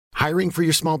Hiring for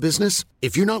your small business?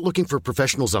 If you're not looking for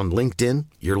professionals on LinkedIn,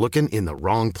 you're looking in the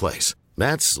wrong place.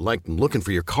 That's like looking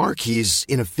for your car keys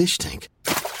in a fish tank.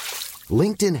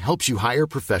 LinkedIn helps you hire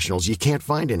professionals you can't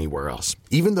find anywhere else,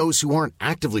 even those who aren't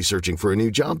actively searching for a new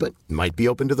job but might be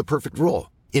open to the perfect role.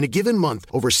 In a given month,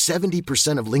 over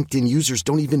 70% of LinkedIn users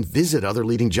don't even visit other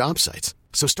leading job sites.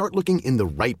 So start looking in the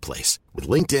right place. With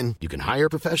LinkedIn, you can hire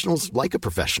professionals like a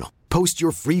professional. Post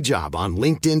your free job on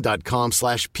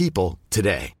linkedin.com/people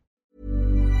today.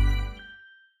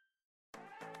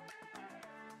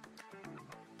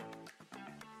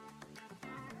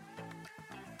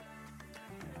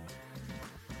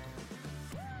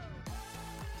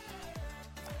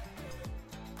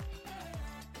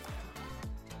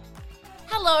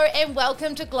 Hello and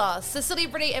welcome to Gloss, the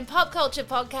celebrity and pop culture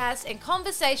podcast and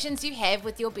conversations you have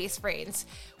with your best friends.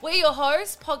 We're your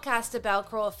hosts, podcaster Belle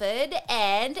Crawford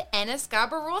and Anna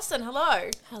Scarborough-Rawson. Hello.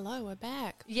 Hello, we're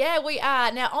back. Yeah, we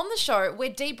are. Now on the show,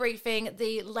 we're debriefing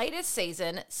the latest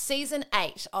season, season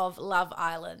 8 of Love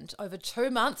Island. Over 2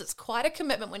 months, it's quite a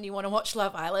commitment when you want to watch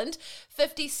Love Island.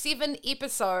 57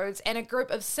 episodes and a group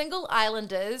of single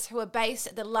islanders who are based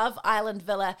at the Love Island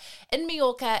Villa in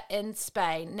Mallorca in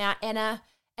Spain. Now, Anna,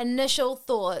 initial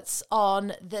thoughts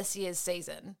on this year's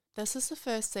season? This is the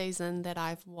first season that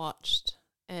I've watched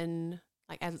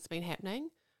as it's been happening.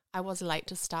 I was late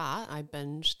to start. I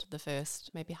binged the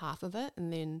first maybe half of it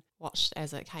and then watched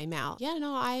as it came out. Yeah,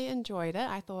 no, I enjoyed it.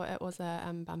 I thought it was a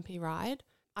bumpy ride.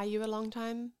 Are you a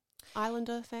long-time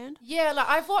Islander fan? Yeah, like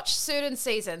I've watched certain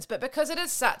seasons, but because it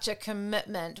is such a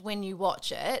commitment when you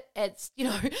watch it, it's,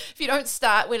 if you don't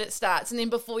start when it starts and then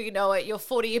before you know it, you're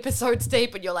 40 episodes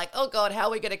deep and you're like, oh God, how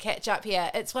are we going to catch up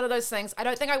here? It's one of those things. I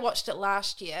don't think I watched it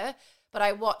last year, but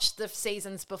I watched the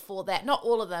seasons before that. Not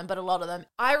all of them, but a lot of them.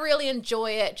 I really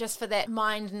enjoy it just for that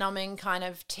mind-numbing kind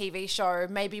of TV show.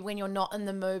 Maybe when you're not in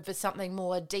the mood for something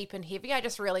more deep and heavy, I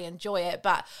just really enjoy it.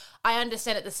 But I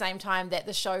understand at the same time that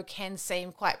the show can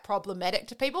seem quite problematic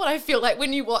to people. And I feel like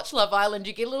when you watch Love Island,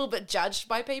 you get a little bit judged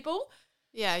by people.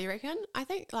 Yeah, you reckon? I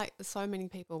think so many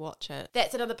people watch it.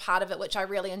 That's another part of it which I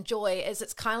really enjoy is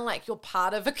it's kind of like you're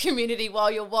part of a community while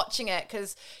you're watching it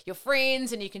because you're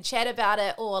friends and you can chat about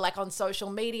it, or like on social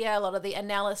media, a lot of the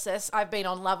analysis. I've been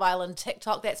on Love Island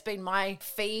TikTok. That's been my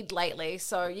feed lately.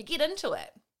 So you get into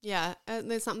it. Yeah,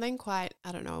 there's something quite,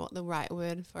 I don't know what the right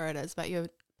word for it is, but you're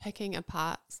picking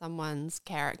apart someone's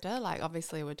character. Like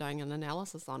obviously we're doing an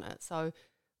analysis on it. So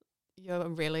you're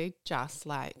really just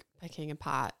like picking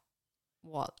apart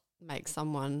what makes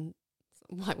someone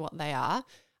like what they are.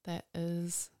 That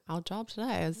is our job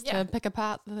today, is to pick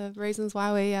apart the reasons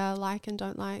why we like and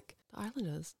don't like the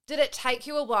Islanders. Did it take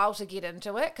you a while to get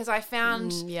into it? Because I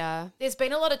found there's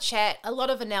been a lot of chat, a lot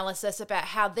of analysis about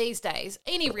how these days,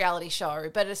 any reality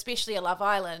show, but especially a Love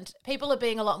Island, people are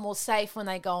being a lot more safe when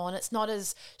they go on. It's not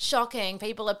as shocking.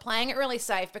 People are playing it really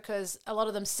safe because a lot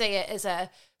of them see it as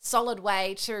a solid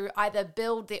way to either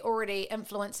build their already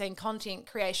influencing content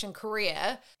creation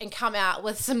career and come out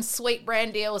with some sweet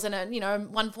brand deals and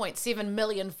 1.7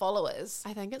 million followers.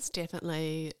 I think it's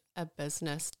definitely a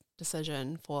business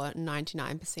decision for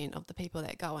 99% of the people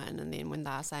that go in, and then when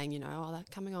they're saying, they're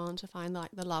coming on to find like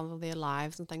the love of their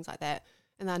lives and things like that,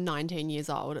 and they're 19 years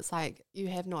old, it's like you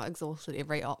have not exhausted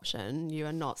every option. You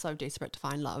are not so desperate to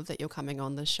find love that you're coming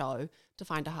on the show to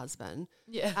find a husband.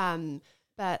 Yeah.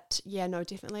 But yeah, no,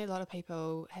 definitely a lot of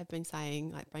people have been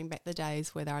saying like bring back the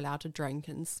days where they're allowed to drink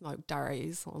and smoke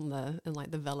durries in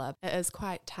the villa. It is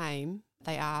quite tame.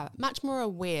 They are much more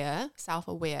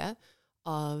self-aware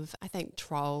of, I think,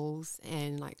 trolls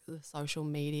and like the social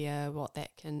media,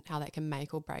 how that can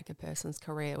make or break a person's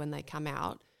career when they come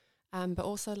out. But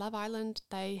also Love Island,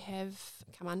 they have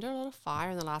come under a lot of fire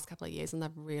in the last couple of years, and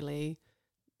they've really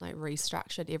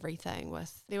restructured everything.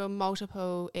 There were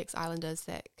multiple ex-Islanders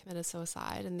that committed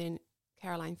suicide, and then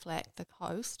Caroline Flack, the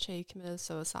host, she committed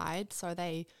suicide. So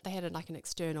they had an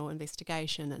external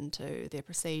investigation into their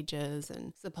procedures,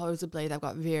 and supposedly they've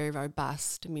got very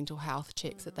robust mental health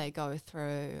checks that they go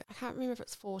through. I can't remember if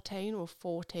it's 14 or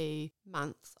 40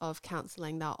 months of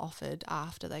counselling they're offered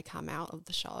after they come out of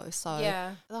the show. So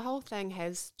the whole thing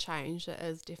has changed. It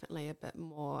is definitely a bit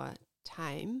more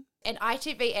tame. And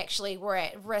ITV actually were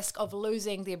at risk of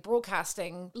losing their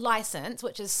broadcasting license,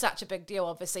 which is such a big deal,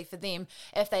 obviously, for them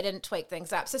if they didn't tweak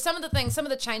things up. So some of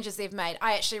the changes they've made,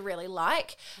 I actually really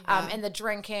like. And the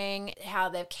drinking, how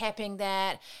they're capping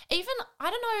that. Even, I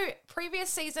don't know,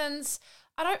 previous seasons,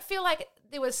 I don't feel like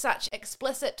there was such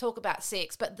explicit talk about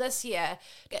sex, but this year,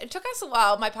 it took us a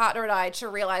while, my partner and I, to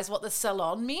realise what the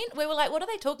salon meant. We were like, what are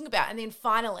they talking about? And then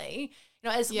finally,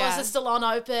 was the salon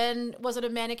open? Was it a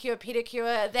manicure,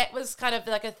 pedicure? That was kind of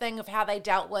like a thing of how they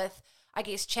dealt with I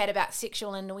guess, chat about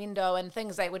sexual innuendo and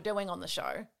things they were doing on the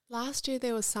show. Last year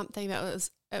there was something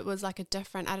it was like a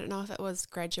different, I don't know if it was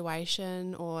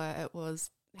graduation or it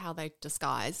was how they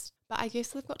disguised. But I guess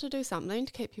they've got to do something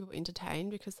to keep people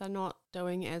entertained because they're not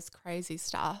doing as crazy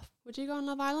stuff. Would you go on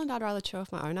Love Island? I'd rather chew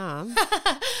off my own arm.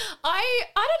 I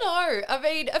don't know. I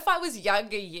mean, if I was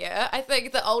younger, yeah. I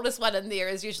think the oldest one in there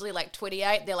is usually like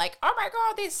 28. They're like, oh my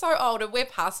God, they're so old, and we're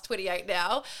past 28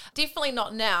 now. Definitely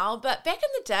not now. But back in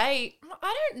the day,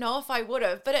 I don't know if I would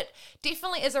have, but it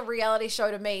definitely is a reality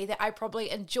show to me that I probably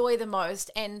enjoy the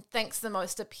most and think's the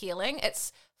most appealing.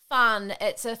 It's fun.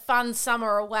 It's a fun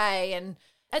summer away, and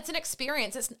it's an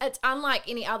experience. It's unlike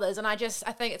any others, and I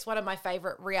think it's one of my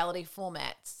favorite reality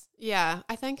formats. Yeah,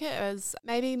 I think it is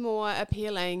maybe more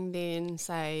appealing than,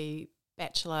 say,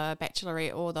 Bachelor,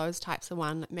 Bachelorette, or those types of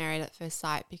one, Married at First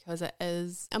Sight, because it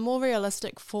is a more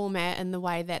realistic format in the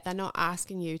way that they're not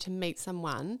asking you to meet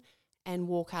someone and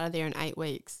walk out of there in 8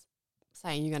 weeks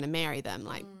saying you're going to marry them.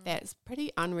 Like, that's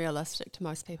pretty unrealistic to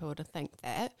most people to think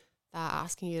that. They're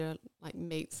asking you to, like,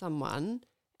 meet someone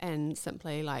and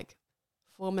simply, like,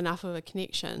 form enough of a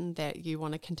connection that you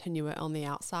want to continue it on the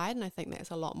outside. And I think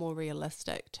that's a lot more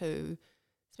realistic to,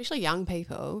 especially young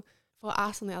people. For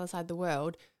us on the other side of the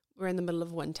world, we're in the middle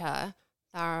of winter.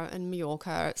 They're in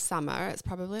Mallorca, it's summer. It's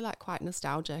probably like quite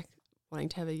nostalgic wanting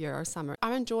to have a Euro summer.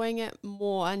 I'm enjoying it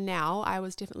more now. I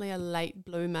was definitely a late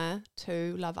bloomer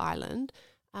to Love Island.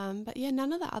 But yeah,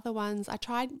 none of the other ones. I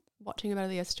tried watching a bit of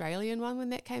the Australian one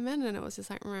when that came in, and it was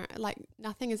just like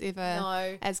nothing is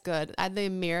ever as good. The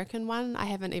American one I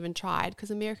haven't even tried because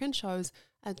American shows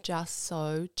are just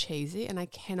so cheesy, and I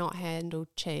cannot handle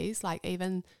cheese. Like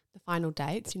even the final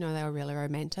dates, they were really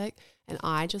romantic, and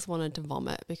I just wanted to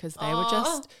vomit because they were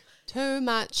just too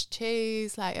much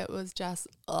cheese. Like it was just,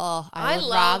 I would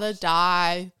rather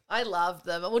die. I love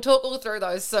them. We'll talk all through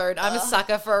those soon. I'm a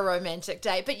sucker for a romantic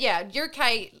date. But yeah,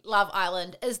 UK Love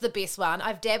Island is the best one.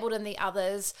 I've dabbled in the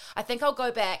others. I think I'll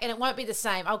go back, and it won't be the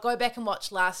same. I'll go back and watch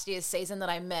last year's season that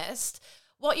I missed.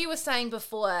 What you were saying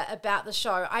before about the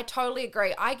show, I totally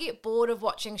agree. I get bored of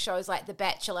watching shows like The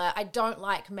Bachelor. I don't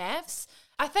like maths.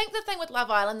 I think the thing with Love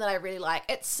Island that I really like,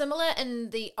 it's similar in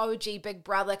the OG Big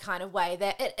Brother kind of way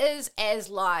that it is as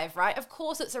live, right? Of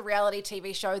course, it's a reality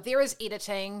TV show. There is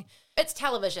editing. It's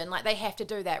television. Like, they have to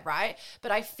do that, right?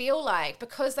 But I feel like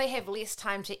because they have less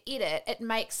time to edit, it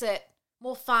makes it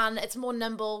more fun. It's more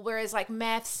nimble. Whereas like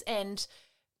maths and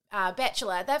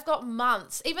Bachelor, they've got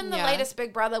months. Even the latest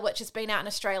Big Brother, which has been out in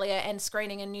Australia and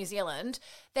screening in New Zealand,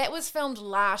 that was filmed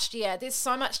last year. There's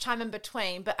so much time in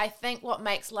between, but I think what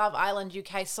makes Love Island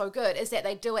UK so good is that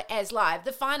they do it as live.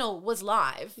 The final was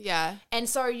live. Yeah. And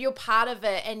so you're part of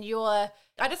it, and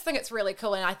I just think it's really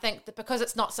cool, and I think that because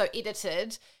it's not so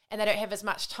edited and they don't have as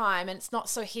much time and it's not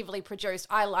so heavily produced,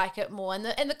 I like it more. And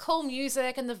the cool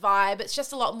music and the vibe, it's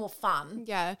just a lot more fun.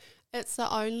 Yeah. It's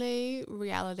the only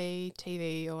reality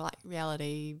TV or like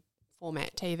reality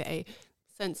format TV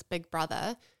since Big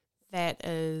Brother that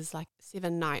is like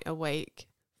 7-night-a-week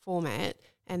format,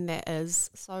 and that is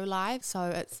so live. So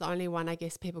it's the only one I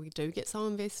guess people do get so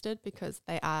invested because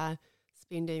they are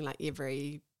spending like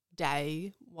every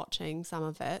day watching some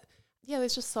of it. Yeah,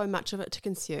 there's just so much of it to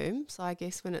consume. So I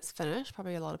guess when it's finished,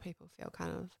 probably a lot of people feel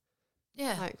kind of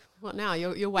like, what now?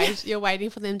 You're waiting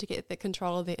for them to get the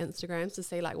control of their Instagrams to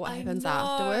see like what happens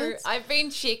afterwards. I've been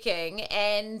checking,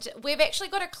 and we've actually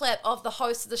got a clip of the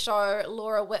host of the show,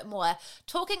 Laura Whitmore,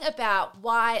 talking about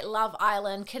why Love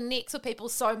Island connects with people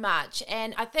so much.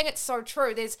 And I think it's so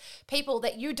true. There's people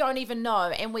that you don't even know,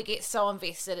 and we get so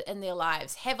invested in their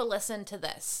lives. Have a listen to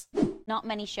this. Not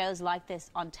many shows like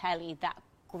this on telly that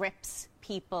grips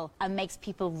people and makes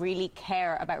people really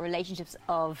care about relationships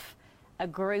of a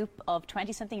group of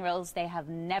 20-something-year-olds they have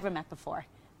never met before,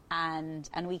 and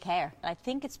we care. I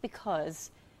think it's because,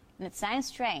 and it sounds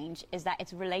strange, is that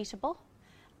it's relatable.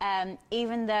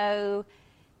 Even though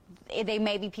they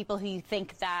may be people who you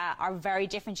think that are very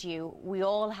different to you, we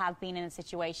all have been in a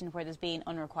situation where there's been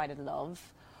unrequited love,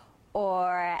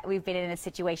 or we've been in a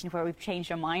situation where we've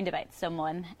changed our mind about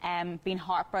someone, been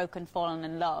heartbroken, fallen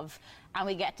in love, and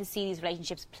we get to see these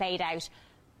relationships played out.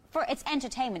 It's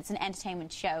entertainment. It's an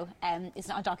entertainment show. It's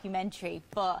not a documentary,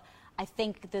 but I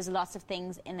think there's lots of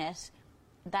things in it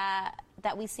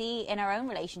that we see in our own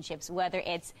relationships, whether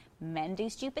it's men do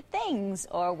stupid things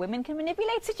or women can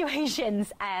manipulate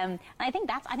situations. And I think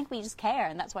we just care,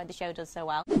 and that's why the show does so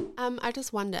well. I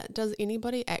just wonder, does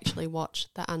anybody actually watch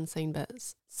the unseen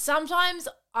bits? Sometimes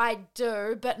I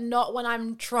do, but not when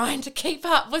I'm trying to keep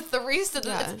up with the rest of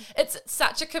it. It's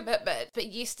such a commitment.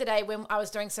 But yesterday when I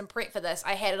was doing some prep for this,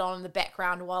 I had it on in the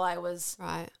background while I was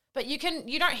But you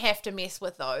don't have to mess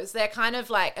with those. They're kind of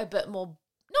like a bit more,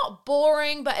 not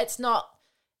boring, but it's not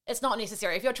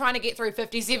necessary. If you're trying to get through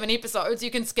 57 episodes, you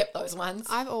can skip those ones.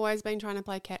 I've always been trying to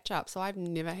play catch up, so I've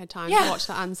never had time to watch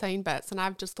the unseen bits. And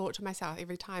I've just thought to myself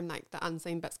every time like the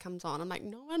unseen bits comes on, I'm like,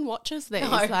 no one watches these. No.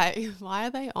 Like, why are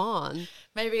they on?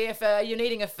 Maybe if you're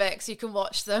needing a fix, you can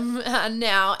watch them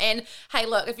now. And hey,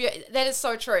 look, that is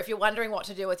so true. If you're wondering what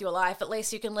to do with your life, at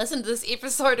least you can listen to this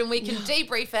episode and we can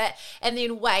debrief it and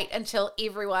then wait until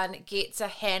everyone gets a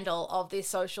handle of their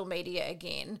social media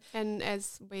again. And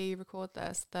as we record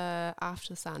this, the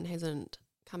After Sun hasn't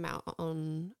come out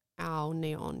on our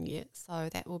Neon yet. So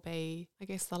that will be, I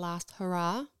guess, the last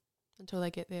hurrah until they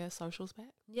get their socials back.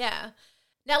 Yeah.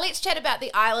 Now let's chat about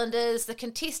the Islanders, the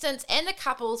contestants and the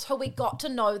couples who we got to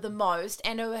know the most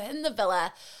and who are in the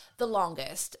villa the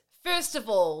longest. First of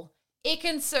all,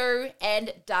 Ekin-Su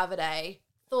and Davide.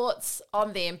 Thoughts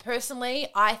on them? Personally,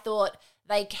 I thought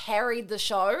they carried the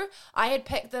show. I had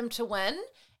picked them to win.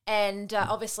 And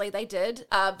obviously they did.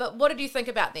 But what did you think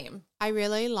about them? I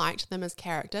really liked them as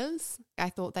characters. I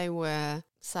thought they were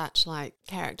such like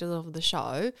characters of the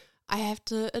show. I have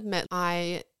to admit,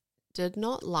 I did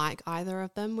not like either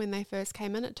of them when they first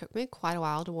came in. It took me quite a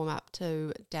while to warm up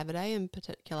to Davide in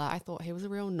particular. I thought he was a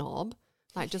real knob,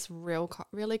 like just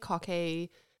really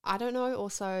cocky. I don't know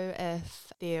also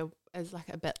if there is like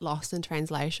a bit lost in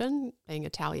translation being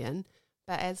Italian.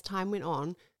 But as time went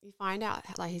on, you find out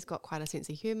like he's got quite a sense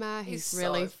of humour. He's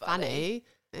really so funny.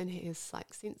 And his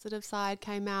like sensitive side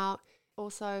came out.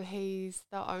 Also, he's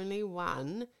the only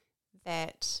one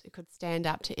that could stand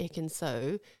up to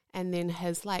Ekin-Su, and then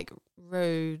his like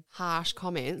rude, harsh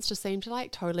comments just seem to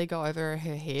like totally go over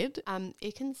her head.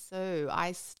 Ekin-Su,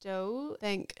 I still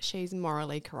think she's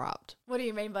morally corrupt. What do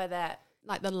you mean by that?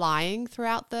 Like the lying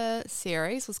throughout the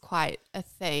series was quite a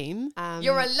theme.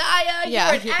 You're a liar.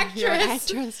 Yeah, you're an actress. You're an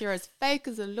actress. You're as fake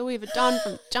as a Louis Vuitton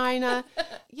from China.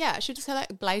 Yeah, she just had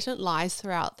like blatant lies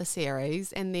throughout the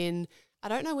series. And then I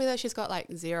don't know whether she's got like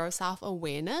zero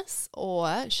self-awareness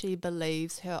or she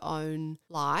believes her own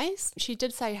lies. She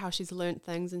did say how she's learnt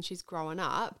things and she's grown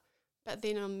up. But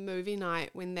then on movie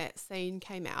night when that scene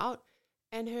came out,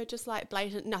 and her just like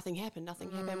blatant, nothing happened.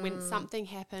 When something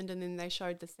happened and then they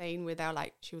showed the scene where they were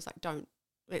like, she was like,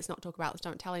 let's not talk about this,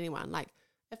 don't tell anyone. Like,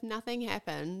 if nothing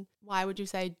happened, why would you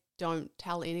say don't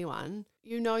tell anyone?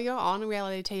 You know you're on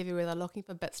reality TV where they're looking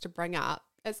for bits to bring up.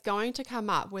 It's going to come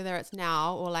up whether it's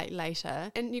now or like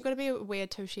later. And you've got to be aware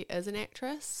too, she is an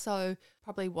actress, so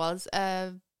probably was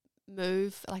a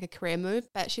move, like a career move,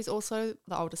 but she's also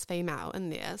the oldest female in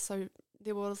there, so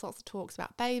there was lots of talks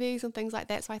about babies and things like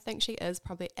that. So I think she is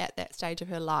probably at that stage of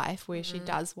her life where she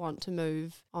does want to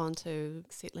move on to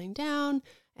settling down.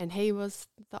 And he was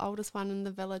the oldest one in the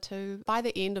villa too. By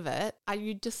the end of it,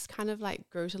 you just kind of like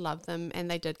grew to love them, and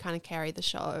they did kind of carry the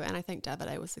show. And I think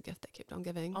Davide was the gift that kept on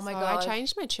giving. Oh my God. I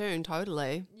changed my tune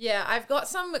totally. Yeah, I've got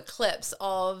some clips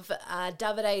of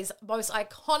Davide's most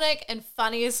iconic and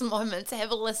funniest moments.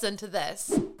 Have a listen to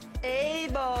this. Hey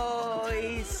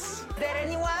boys! There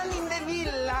anyone in the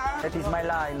villa? That is my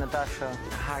line, Natasha.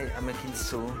 Hi, I'm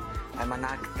Ekin-Su. I'm an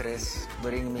actress.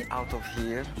 Bring me out of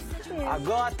here. I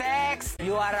got a text.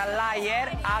 You are a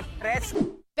liar, actress.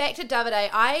 Back to Davide,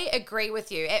 I agree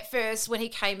with you. At first, when he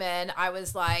came in, I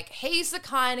was like, he's the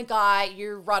kind of guy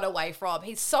you run away from.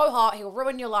 He's so hot, he'll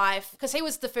ruin your life, because he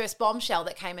was the first bombshell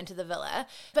that came into the villa.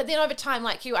 But then over time,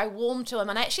 like you, I warmed to him,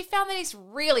 and I actually found that he's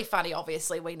really funny,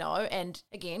 obviously, we know, and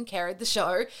again, carried the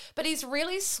show. But he's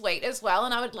really sweet as well,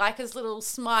 and I would like his little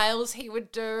smiles he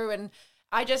would do, and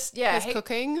I just, His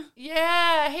cooking.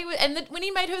 Yeah, he would, and when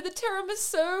he made her the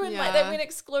tiramisu, and like that went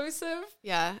exclusive.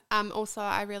 Yeah. Also,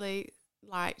 I really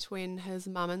liked when his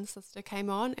mum and sister came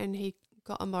on and he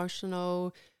got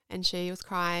emotional and she was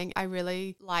crying. I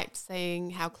really liked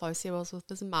seeing how close he was with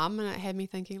his mum, and it had me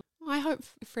thinking, I hope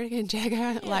Freddie and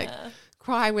Jagger like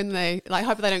cry when they, like,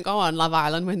 hope they don't go on Love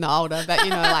Island when they're older, but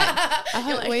you know, like, I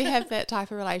hope we have that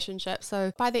type of relationship.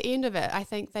 So by the end of it, I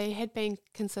think they had been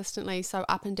consistently so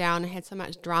up and down and had so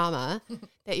much drama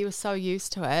that you were so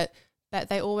used to it, but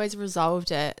they always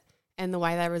resolved it, and the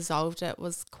way they resolved it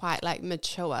was quite like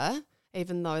mature,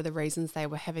 even though the reasons they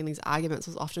were having these arguments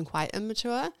was often quite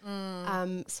immature.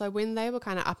 So when they were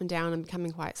kind of up and down and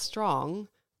becoming quite strong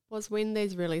was when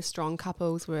these really strong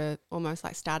couples were almost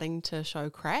like starting to show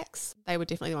cracks. They were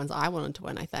definitely the ones I wanted to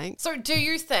win, I think. So do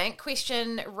you think,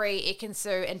 question re Ekin-Su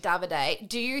and Davide,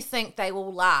 do you think they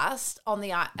will last on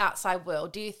the outside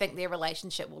world? Do you think their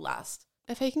relationship will last?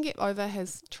 If he can get over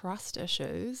his trust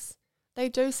issues, they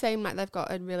do seem like they've got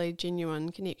a really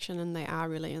genuine connection and they are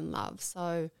really in love.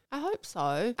 So I hope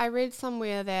so. I read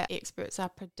somewhere that experts are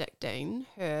predicting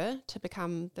her to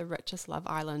become the richest Love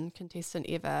Island contestant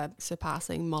ever,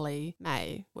 surpassing Molly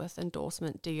May with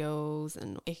endorsement deals,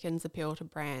 and Ekin's appeal to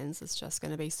brands is just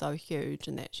going to be so huge,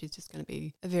 and that she's just going to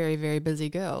be a very, very busy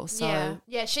girl. So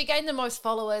yeah, she gained the most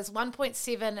followers,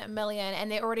 1.7 million,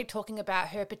 and they're already talking about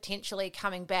her potentially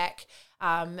coming back.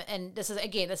 And this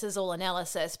is all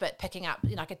analysis, but picking up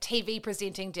like a TV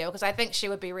presenting deal, because I think she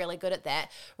would be really good at that.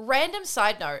 Random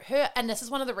side note, and this is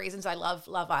one of the reasons I love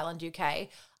Love Island UK.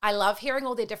 I love hearing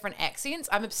all their different accents.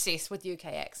 I'm obsessed with UK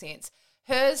accents.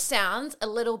 Hers sounds a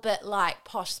little bit like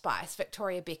Posh Spice,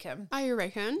 Victoria Beckham. Oh, you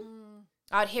reckon?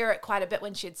 I'd hear it quite a bit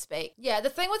when she'd speak. Yeah, the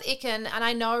thing with Ekin, and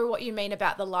I know what you mean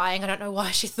about the lying. I don't know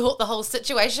why she thought the whole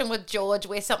situation with George,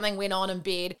 where something went on in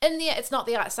bed. It's not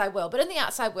the outside world, but in the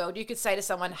outside world, you could say to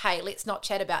someone, hey, let's not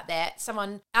chat about that.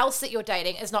 Someone else that you're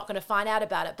dating is not going to find out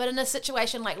about it. But in a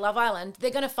situation like Love Island, they're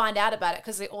going to find out about it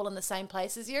because they're all in the same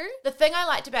place as you. The thing I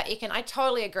liked about Ekin, I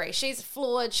totally agree. She's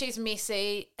flawed, she's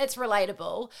messy, it's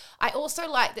relatable. I also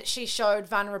like that she showed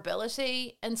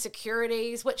vulnerability,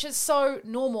 insecurities, which is so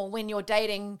normal when you're dating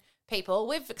people.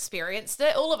 We've experienced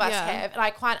it, all of us have, and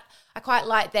I quite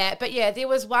like that. But yeah, there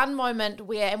was one moment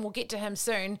where, and we'll get to him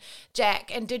soon, Jack,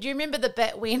 and did you remember the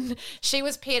bit when she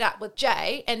was paired up with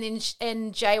Jay, and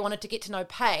then Jay wanted to get to know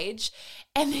Paige,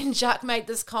 and then Jack made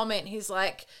this comment, he's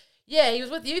like, yeah, he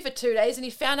was with you for 2 days and he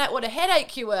found out what a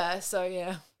headache you were. So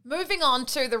yeah. Moving on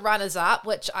to the runners-up,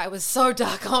 which I was so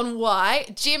dark on why,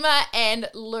 Gemma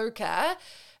and Luca.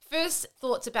 First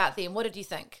thoughts about them, what did you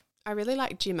think? I really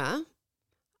like Gemma.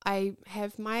 I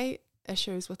have my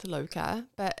issues with Luca,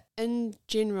 but in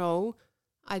general,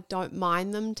 I don't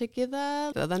mind them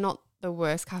together. They're not the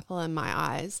worst couple in my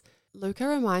eyes. Luca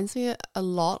reminds me a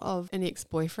lot of an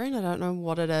ex-boyfriend. I don't know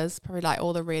what it is, probably like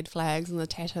all the red flags and the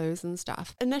tattoos and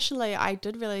stuff. Initially, I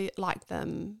did really like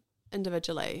them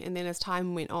individually, and then as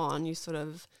time went on, you sort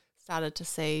of started to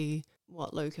see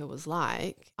what Luca was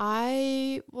like.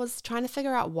 I was trying to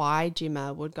figure out why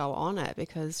Gemma would go on it,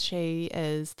 because she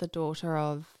is the daughter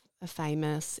of a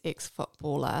famous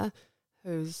ex-footballer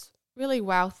who's really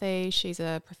wealthy. She's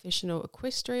a professional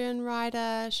equestrian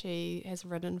rider. She has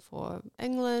ridden for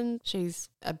England. She's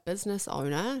a business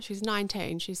owner. She's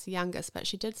 19. She's the youngest, but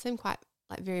she did seem quite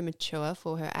very mature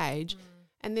for her age.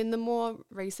 And then the more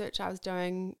research I was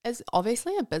doing, is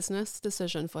obviously a business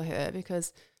decision for her,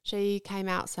 because she came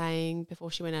out saying before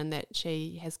she went in that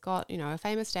she has got, a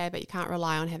famous dad, but you can't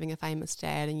rely on having a famous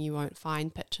dad, and you won't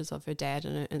find pictures of her dad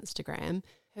on her Instagram.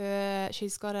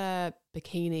 She's got a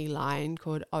bikini line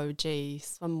called OG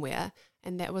Swimwear,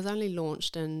 and that was only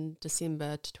launched in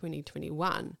December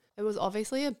 2021. It was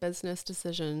obviously a business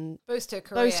decision. Boost her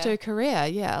career,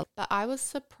 yeah. But I was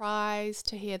surprised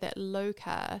to hear that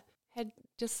Luca had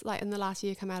just in the last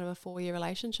year come out of a 4-year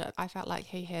relationship. I felt like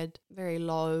he had very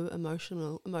low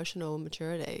emotional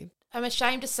maturity. I'm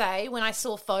ashamed to say, when I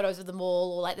saw photos of them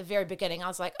all, or the very beginning, I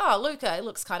was like, oh, Luca, he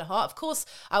looks kind of hot. Of course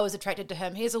I was attracted to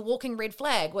him. He's a walking red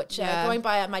flag, which going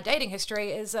by my dating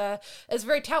history is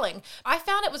very telling. I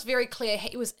found it was very clear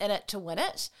he was in it to win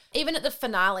it. Even at the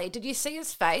finale, did you see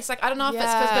his face? I don't know if it's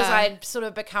because I'd sort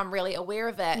of become really aware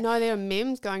of it. No, there are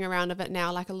memes going around of it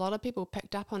now. A lot of people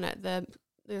picked up on it.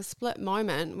 The split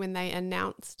moment when they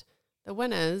announced the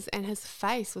winners, and his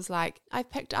face was I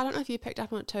don't know if you picked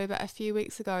up on it too, but a few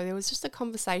weeks ago there was just a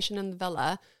conversation in the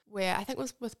villa where I think it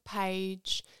was with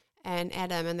Paige and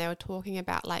Adam, and they were talking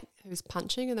about who's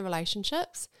punching in the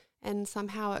relationships, and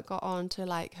somehow it got on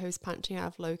to who's punching out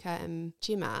of Luca and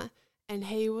Gemma, and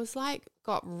he was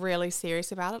got really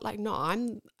serious about it,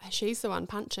 no, she's the one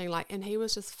punching, and he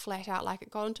was just flat out,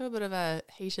 it got into a bit of a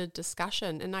heated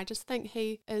discussion, and I just think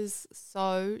he is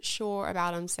so sure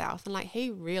about himself, and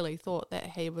he really thought that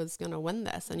he was going to win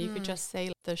this, and you could just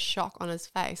see the shock on his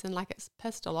face, and it's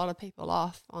pissed a lot of people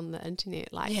off on the internet,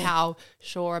 how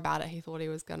sure about it he thought he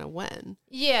was going to win.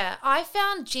 Yeah, I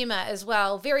found Gemma as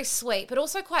well very sweet, but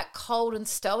also quite cold and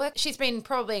stoic. She's been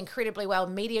probably incredibly well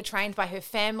media trained by her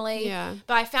family,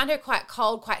 but I found her quite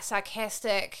cold, quite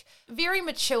sarcastic, very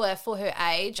mature for her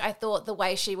age. I thought the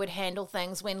way she would handle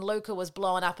things when Luca was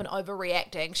blowing up and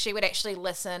overreacting, she would actually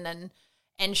listen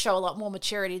and show a lot more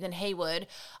maturity than he would.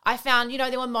 I found,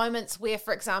 there were moments where,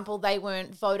 for example, they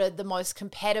weren't voted the most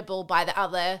compatible by the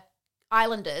other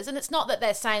Islanders, and it's not that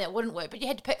they're saying it wouldn't work, but you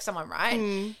had to pick someone,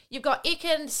 right? You've got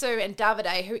Ekin, Sue and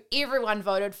Davide, who everyone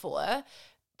voted for,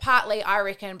 partly, I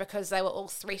reckon, because they were all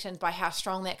threatened by how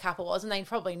strong that couple was, and they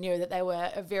probably knew that they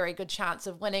were a very good chance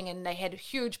of winning, and they had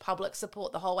huge public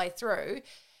support the whole way through.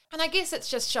 And I guess it's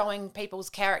just showing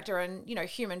people's character and,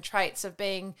 human traits of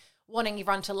being wanting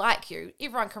everyone to like you.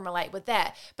 Everyone can relate with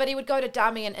that. But he would go to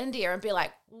Dami in India and be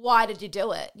like, why did you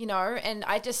do it? You know, and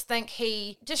I just think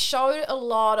he just showed a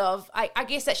lot of, I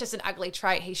guess that's just an ugly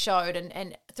trait he showed,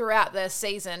 and throughout the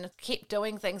season kept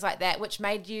doing things like that, which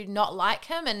made you not like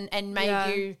him and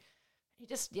made you,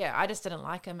 I just didn't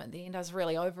like him at the end. I was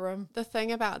really over him. The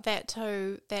thing about that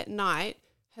too, that night,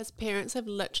 his parents have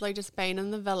literally just been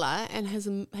in the villa, and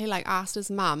he like asked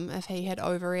his mum if he had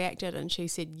overreacted, and she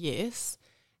said yes.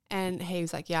 And he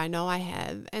was like, yeah, I know I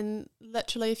have. And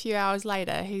literally a few hours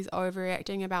later, he's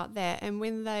overreacting about that. And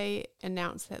when they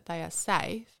announce that they are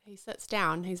safe, he sits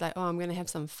down. He's like, oh, I'm going to have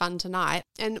some fun tonight.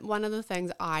 And one of the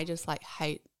things I just like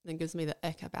hate and gives me the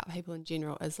ick about people in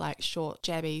general is like short,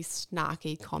 jabby,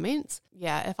 snarky comments.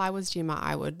 Yeah, if I was Gemma,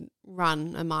 I would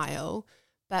run a mile.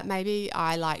 But maybe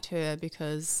I liked her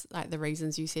because like the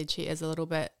reasons you said, she is a little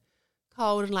bit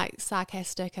cold and like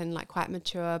sarcastic and like quite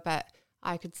mature, but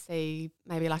I could see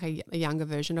maybe like a younger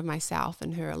version of myself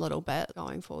in her a little bit,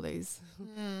 going for these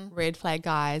red flag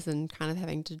guys and kind of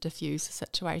having to diffuse the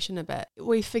situation a bit.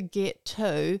 We forget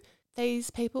too,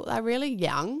 these people are really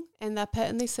young and they're put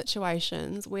in these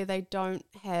situations where they don't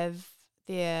have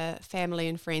their family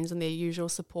and friends and their usual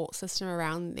support system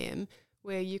around them,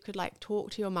 where you could like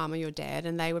talk to your mum or your dad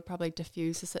and they would probably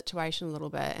diffuse the situation a little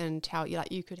bit and tell you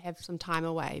like you could have some time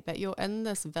away, but you're in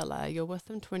this villa, you're with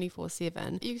them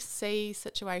 24/7. You see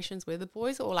situations where the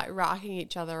boys are all like racking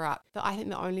each other up. But I think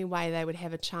the only way they would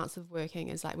have a chance of working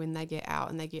is like when they get out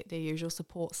and they get their usual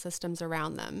support systems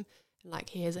around them. Like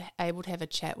he is able to have a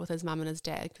chat with his mum and his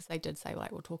dad, because they did say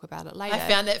like we'll talk about it later. I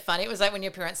found that funny. It was like when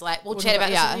your parents like we'll chat about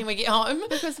this when we get home.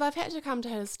 Because they've had to come to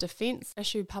his defence,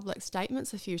 issue public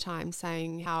statements a few times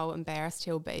saying how embarrassed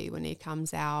he'll be when he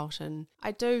comes out. And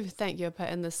I do think you're put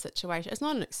in this situation. It's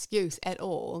not an excuse at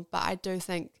all, but I do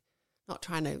think, not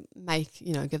trying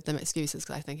to give them excuses,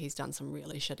 because I think he's done some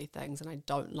really shitty things and I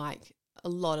don't like a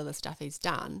lot of the stuff he's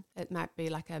done. It might be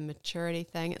like a maturity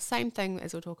thing. It's the same thing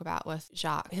as we'll talk about with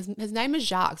Jacques. His name is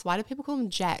Jacques. Why do people call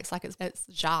him Jacques? Like it's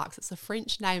Jacques. It's a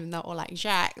French name and they're all like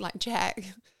Jacques, like Jack.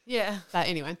 Yeah. But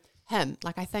anyway, him,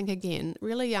 like I think again,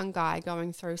 really young guy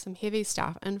going through some heavy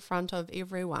stuff in front of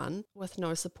everyone with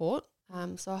no support.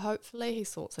 So hopefully he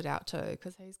sorts it out too,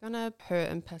 because he's going to hurt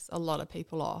and piss a lot of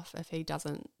people off if he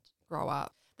doesn't grow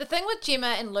up. The thing with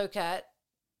Gemma and Luca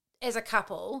as a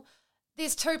couple,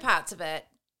 there's two parts of it.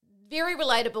 Very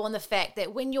relatable in the fact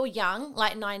that when you're young,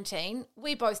 like 19,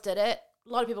 we both did it. A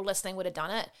lot of people listening would have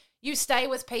done it. You stay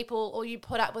with people or you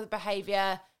put up with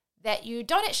behavior that you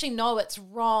don't actually know it's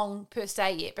wrong per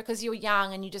se yet, because you're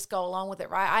young and you just go along with it,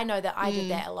 right? I know that I did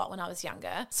that a lot when I was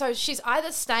younger. So she's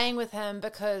either staying with him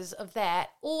because of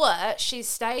that, or she's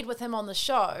stayed with him on the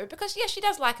show because, yeah, she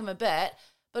does like him a bit,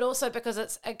 but also because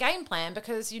it's a game plan,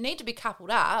 because you need to be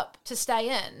coupled up to stay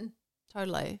in.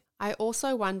 Totally. I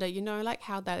also wonder, like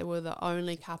how they were the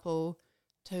only couple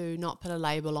to not put a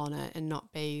label on it and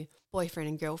not be boyfriend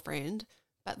and girlfriend,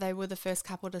 but they were the first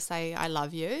couple to say, I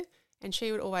love you. And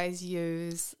she would always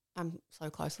use, I'm so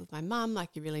close with my mum, like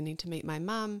you really need to meet my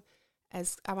mum.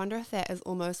 As I wonder if that is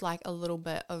almost like a little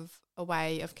bit of a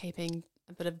way of keeping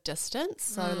a bit of distance.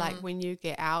 So like when you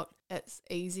get out, it's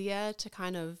easier to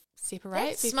kind of separate.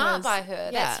 That's smart by her.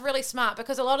 Yeah. That's really smart,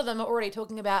 because a lot of them are already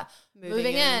talking about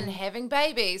moving in, having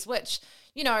babies, which,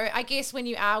 I guess when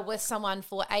you are with someone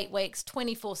for 8 weeks,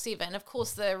 24/7, of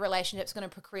course the relationship's going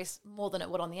to progress more than it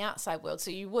would on the outside world. So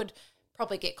you would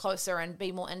probably get closer and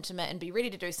be more intimate and be ready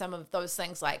to do some of those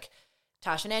things, like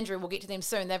Tash and Andrew, we'll get to them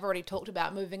soon. They've already talked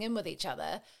about moving in with each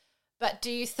other. But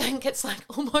do you think it's like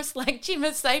almost like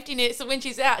Gemma's safety net? So when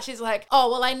she's out, she's like,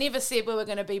 oh, well, I never said we were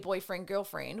going to be boyfriend,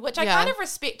 girlfriend, which I kind of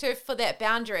respect her for that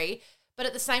boundary. But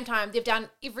at the same time, they've done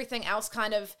everything else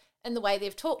kind of in the way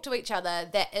they've talked to each other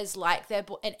that is like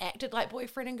and acted like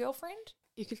boyfriend and girlfriend.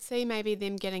 You could see maybe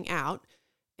them getting out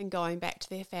and going back to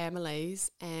their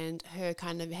families, and her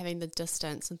kind of having the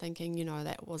distance and thinking,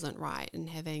 that wasn't right, and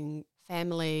having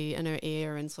family in her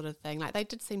ear and sort of thing. Like they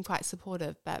did seem quite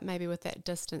supportive, but maybe with that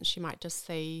distance she might just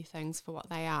see things for what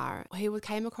they are. He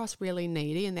came across really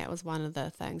needy, and that was one of the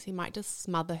things. He might just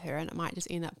smother her and it might just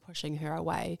end up pushing her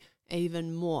away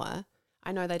even more.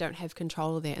 I know they don't have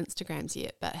control of their Instagrams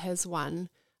yet, but his one,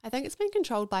 I think it's been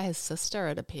controlled by his sister,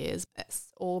 it appears.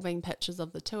 It's all been pictures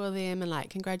of the two of them and like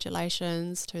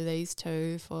congratulations to these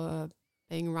two for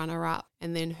being runner-up.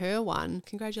 And then her one,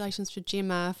 congratulations to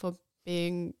Gemma for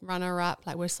being runner-up.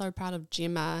 Like we're so proud of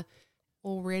Gemma,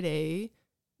 already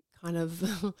kind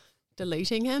of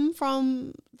deleting him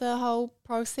from the whole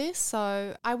process.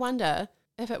 So I wonder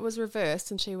if it was reversed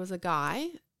and she was a guy,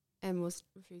 and was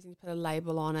refusing to put a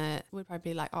label on it, would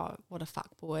probably be like, oh, what a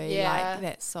fuck boy. Yeah. Like,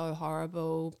 that's so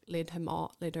horrible, led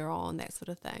her on, that sort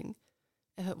of thing.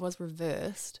 If it was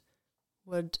reversed,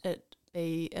 would it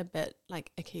be a bit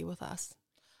like icky with us?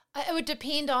 It would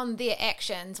depend on their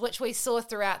actions, which we saw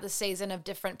throughout the season of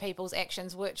different people's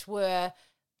actions, which were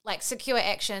like secure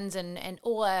actions and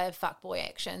or fuckboy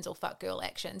actions or fuckgirl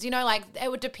actions. You know, like it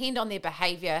would depend on their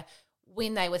behaviour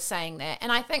when they were saying that.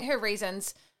 And I think her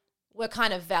reasons were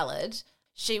kind of valid.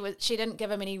 She didn't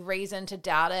give him any reason to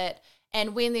doubt it.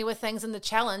 And when there were things in the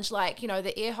challenge, like, you know,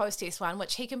 the air hostess one,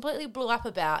 which he completely blew up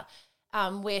about,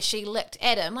 where she licked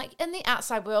Adam, like in the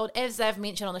outside world, as they've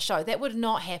mentioned on the show, that would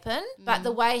not happen. But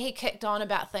the way he kicked on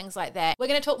about things like that, we're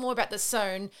going to talk more about this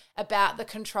soon, about the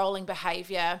controlling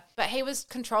behaviour. But he was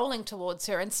controlling towards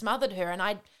her and smothered her.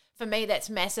 And for me, that's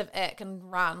massive ick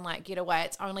and run, like get away.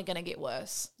 It's only going to get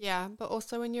worse. Yeah, but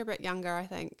also when you're a bit younger, I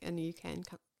think, and you can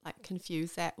like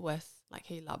confuse that with like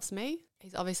he loves me.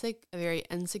 He's obviously a very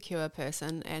insecure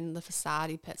person, and the facade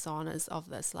he puts on is of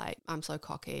this like, I'm so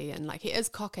cocky, and like he is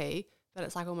cocky, but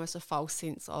it's like almost a false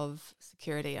sense of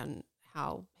security and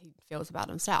how he feels about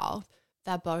himself.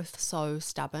 They're both so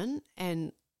stubborn,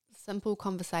 and simple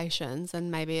conversations,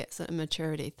 and maybe it's an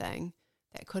immaturity thing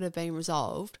that could have been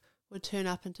resolved, would turn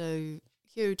up into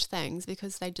huge things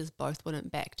because they just both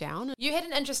wouldn't back down. You had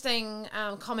an interesting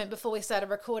comment before we started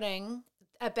recording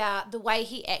about the way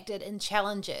he acted in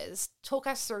challenges. Talk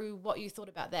us through what you thought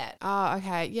about that. Oh,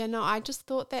 okay. Yeah, no, I just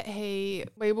thought that we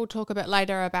will talk a bit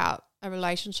later about a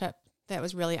relationship that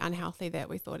was really unhealthy that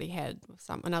we thought he had with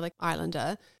another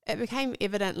Islander. It became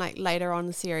evident like later on in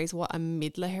the series what a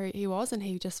meddler he was, and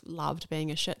he just loved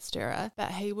being a shit stirrer.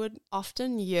 But he would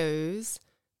often use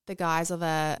the guise of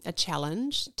a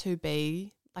challenge to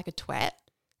be like a twat,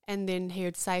 and then he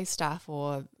would say stuff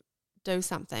or do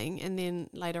something, and then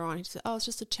later on he'd say, oh, it's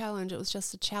just a challenge, it was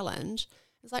just a challenge.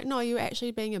 It's like, no, you're actually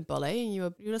being a bully, and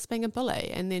you're just being a bully.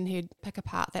 And then he'd pick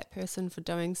apart that person for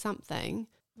doing something.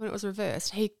 When it was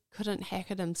reversed, he couldn't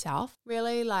hack it himself.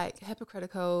 Really, like,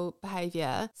 hypocritical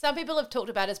behaviour. Some people have talked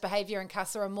about his behaviour in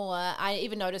Casa Amor. I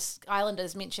even noticed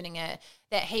Islanders mentioning it,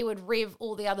 that he would rev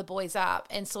all the other boys up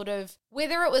and sort of,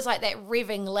 whether it was like that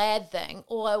revving lad thing,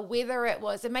 or whether it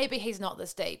was, and maybe he's not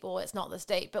this deep, or it's not this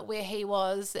deep, but where he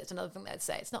was, that's another thing they'd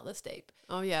say, it's not this deep.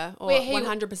 Oh yeah, or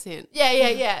 100%.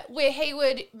 Yeah. Where he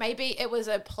would, maybe it was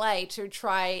a play to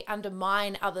try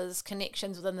undermine others'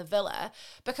 connections within the villa,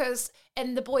 because,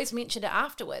 and the boys mentioned it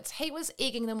afterwards, he was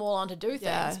egging them all on to do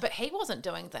things, but he wasn't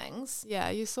doing things. Yeah,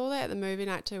 you saw that at the movie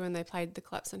night too when they played the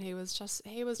clips, and he was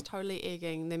totally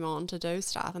egging them on to do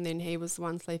stuff, and then he was the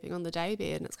one sleeping on the day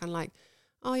bed, and it's kind of like,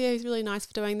 oh yeah, he's really nice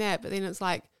for doing that, but then it's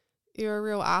like, you're a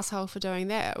real asshole for doing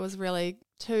that. It was really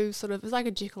too sort of, it was like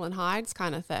a Jekyll and Hyde's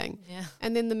kind of thing. Yeah.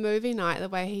 And then the movie night, the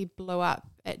way he blew up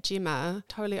at Gemma,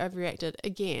 totally overreacted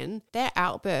again. That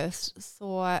outburst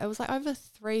it was like over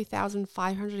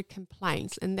 3,500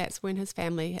 complaints, and that's when his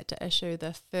family had to issue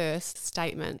the first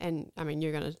statement. And I mean,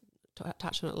 you're going to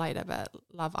touch on it later, but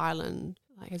Love Island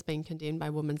has been condemned by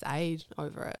Women's Aid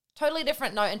over it. Totally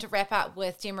different note, and to wrap up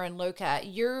with Gemma and Luca,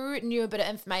 you knew a bit of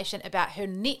information about her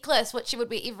necklace, which she would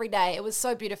wear every day. It was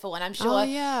so beautiful, and I'm sure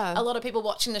a lot of people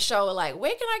watching the show are like,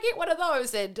 where can I get one of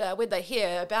those? And when they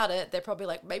hear about it, they're probably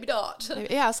like, maybe not.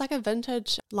 Yeah, it's like a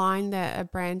vintage line that are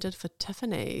branded for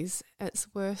Tiffany's. It's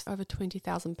worth over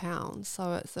 £20,000,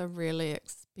 so it's a really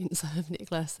expensive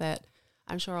necklace that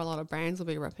I'm sure a lot of brands will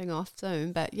be ripping off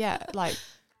soon. But yeah, like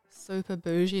super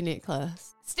bougie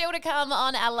necklace. Still to come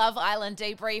on our Love Island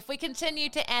debrief, we continue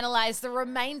to analyse the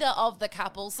remainder of the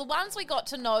couples, the ones we got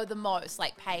to know the most,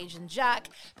 like Paige and Jack,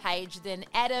 Paige then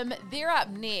Adam. They're up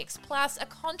next, plus a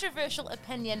controversial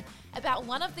opinion about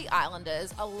one of the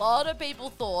Islanders a lot of people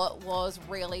thought was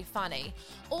really funny.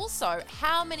 Also,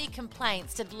 how many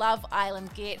complaints did Love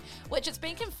Island get, which it's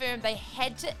been confirmed they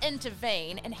had to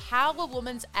intervene, and how were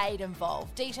Women's Aid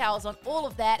involved? Details on all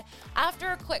of that after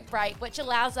a quick break, which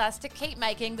allows us to keep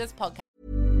making this podcast.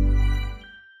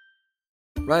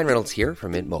 Ryan Reynolds here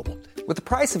from Mint Mobile. With the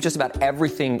price of just about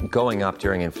everything going up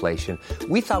during inflation,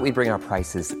 we thought we'd bring our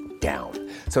prices down.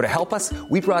 So to help us,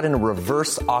 we brought in a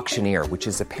reverse auctioneer, which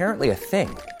is apparently a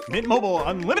thing. Mint Mobile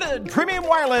Unlimited Premium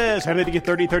Wireless. How to get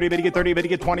 30, 30, bit to get 30, bit to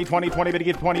get 20, 20, 20, bit to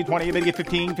get 20, 20, bit to get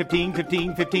 15, 15,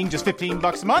 15, 15, just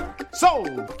 $15 a month?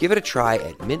 Sold! Give it a try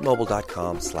at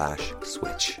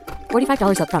mintmobile.com/switch.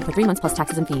 $45 up front for 3 months plus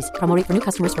taxes and fees. Promo rate for new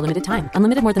customers for limited time.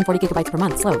 Unlimited more than 40 gigabytes per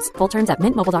month. Slows full terms at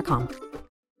mintmobile.com.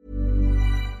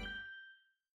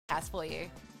 For you.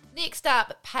 Next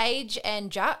up, Paige and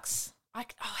Jux.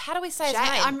 How do we say his name?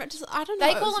 I don't know.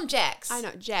 They call him Jax. I know,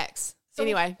 Jax. So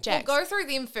anyway, Jax. We'll go through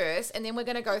them first, and then we're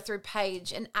going to go through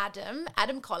Paige and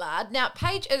Adam Collard. Now,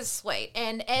 Paige is sweet,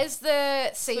 and as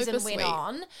the season went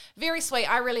on, very sweet.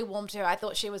 I really warmed to her. I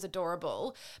thought she was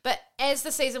adorable. But as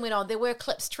the season went on, there were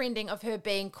clips trending of her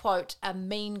being, quote, a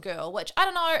mean girl, which I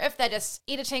don't know if they're just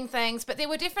editing things, but there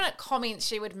were definite comments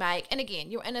she would make. And again,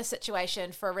 you're in a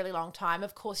situation for a really long time.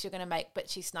 Of course, you're going to make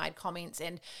bitchy, snide comments.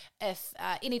 And if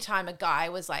anytime a guy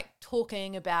was like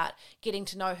talking about getting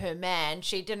to know her man,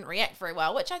 she didn't react very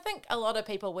well, which I think a lot of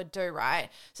people would do, right?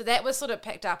 So that was sort of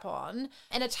picked up on.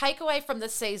 And a takeaway from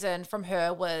this season from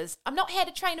her was, I'm not here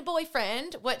to train a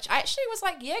boyfriend, which I actually was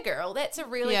like, yeah, girl, that's a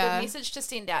really good message to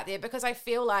send out there, because I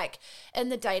feel like in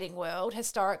the dating world,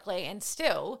 historically and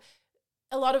still,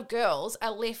 a lot of girls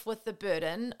are left with the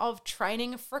burden of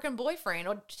training a freaking boyfriend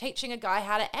or teaching a guy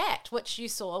how to act, which you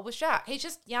saw with Jacques. He's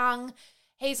just young.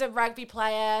 He's a rugby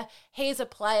player. He's a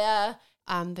player.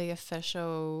 The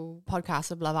official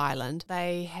podcast of Love Island,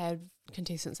 they had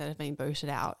contestants that have been booted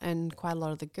out, and quite a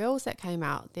lot of the girls that came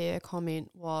out, their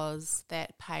comment was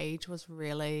that Paige was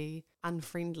really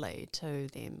unfriendly to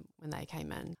them when they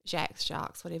came in.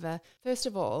 Sharks, whatever. First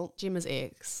of all, Gemma's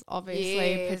ex,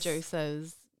 obviously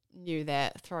producers knew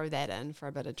that, throw that in for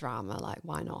a bit of drama, like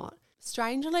why not?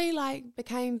 Strangely, like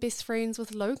became best friends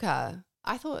with Luca.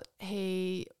 I thought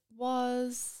he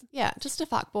was, just a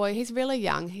fuckboy. He's really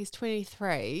young. He's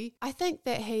 23. I think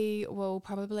that he will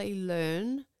probably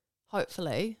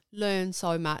hopefully learn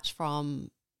so much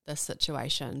from this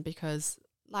situation, because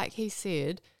like he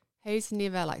said, he's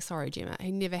never, like, sorry Gemma,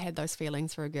 he never had those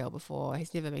feelings for a girl before.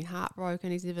 He's never been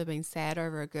heartbroken. He's never been sad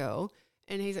over a girl.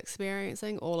 And he's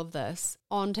experiencing all of this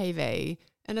on TV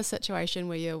in a situation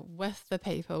where you're with the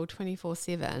people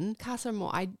 24/7. Casa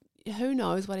Moore, who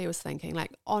knows what he was thinking?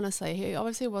 Like, honestly, he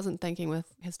obviously wasn't thinking with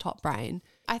his top brain.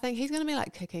 I think he's going to be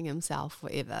like kicking himself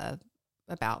forever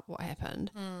about what happened.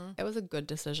 It was a good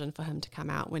decision for him to come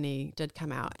out when he did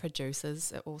come out.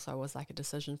 Producers, it also was like a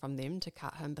decision from them to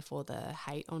cut him before the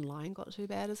hate online got too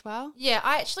bad as well. Yeah,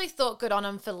 I actually thought good on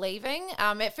him for leaving.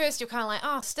 At first you're kind of like,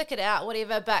 oh, stick it out,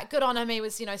 whatever, but good on him. He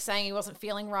was, saying he wasn't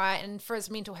feeling right and for his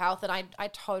mental health, and I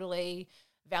totally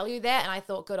value that, and I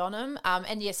thought good on him.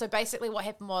 So basically what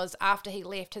happened was, after he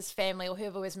left, his family or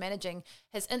whoever was managing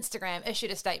his Instagram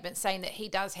issued a statement saying that he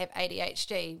does have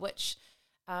ADHD, which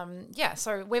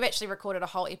so we've actually recorded a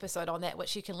whole episode on that,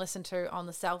 which you can listen to on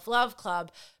the Self-Love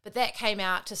Club. But that came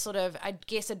out to sort of, I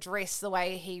guess, address the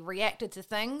way he reacted to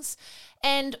things.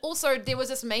 And also there was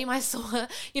this meme I saw,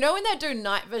 when they do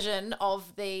night vision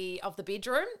of the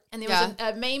bedroom, and there was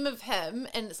a meme of him,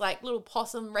 and it's like little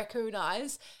possum raccoon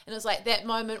eyes. And it's like that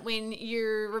moment when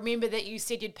you remember that you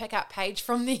said you'd pick up Paige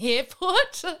from the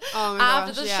airport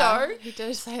after the show. He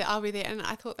did say, I'll be there. And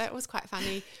I thought that was quite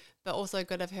funny. But also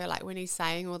good of her, like when he's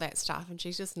saying all that stuff and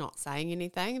she's just not saying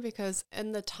anything, because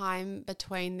in the time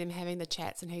between them having the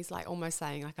chats and he's like almost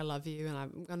saying like, I love you and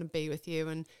I'm going to be with you,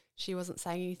 and she wasn't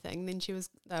saying anything, then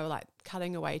they were like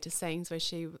cutting away to scenes where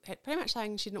she had pretty much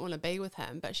saying she didn't want to be with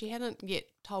him, but she hadn't yet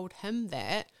told him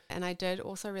that. And I did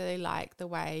also really like the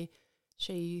way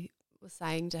she was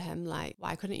saying to him, like,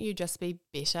 why couldn't you just be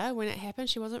better when it happened?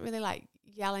 She wasn't really like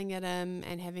yelling at him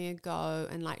and having a go,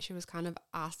 and like she was kind of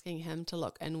asking him to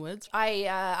look inwards.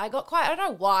 I got quite, I don't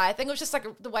know why, I think it was just like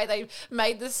the way they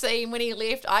made the scene when he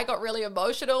left. I got really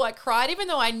emotional. I cried, even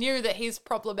though I knew that he's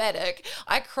problematic.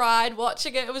 I cried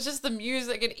watching it. It was just the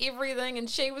music and everything, and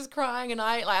she was crying, and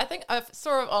I think I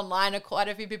saw it online, and quite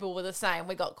a few people were the same.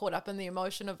 We got caught up in the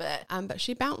emotion of it. But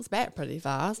she bounced back pretty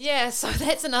fast. Yeah, so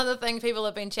that's another thing people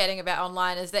have been chatting about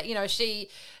online, is that, she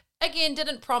again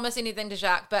didn't promise anything to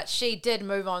Jacques, but she did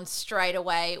move on straight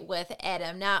away with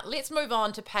Adam. Now, let's move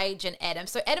on to Paige and Adam.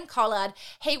 So Adam Collard,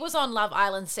 he was on Love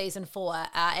Island season 4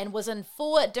 and was in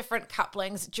 4 different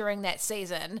couplings during that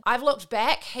season. I've looked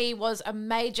back, he was a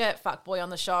major fuckboy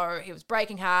on the show. He was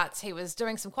breaking hearts. He was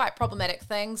doing some quite problematic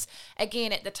things.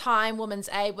 Again, at the time, Women's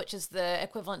Aid, which is the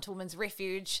equivalent to Women's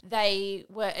Refuge, they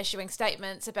were issuing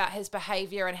statements about his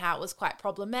behaviour and how it was quite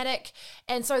problematic.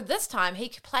 And so this time, he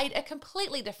played a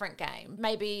completely different game.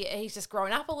 Maybe he's just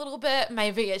grown up a little bit.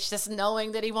 Maybe it's just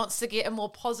knowing that he wants to get a more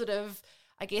positive,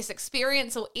 I guess,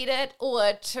 experience or edit,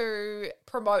 or to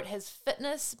promote his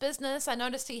fitness business. I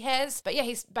noticed he has. But yeah,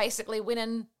 he's basically went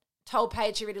in, told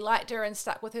Paige he really liked her and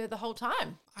stuck with her the whole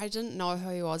time. I didn't know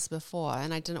who he was before,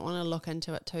 and I didn't want to look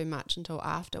into it too much until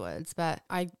afterwards. But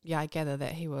I gather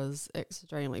that he was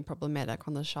extremely problematic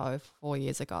on the show 4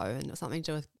 years ago, and it was something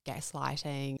to do with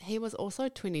gaslighting. He was also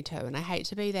 22, and I hate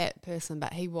to be that person,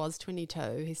 but he was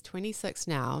 22. He's 26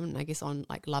 now, and I guess on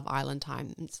like Love Island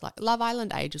time, it's like Love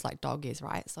Island age is like dog years,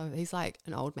 right? So he's like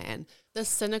an old man. The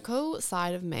cynical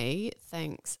side of me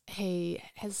thinks he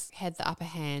has had the upper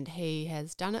hand. He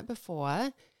has done it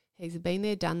before. He's been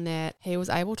there, done that. He was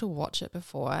able to watch it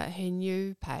before. He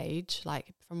knew Paige,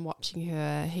 like from watching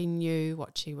her, he knew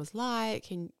what she was like.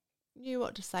 He knew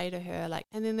what to say to her. Like,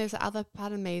 and then there's the other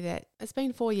part of me that it's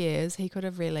been 4 years. He could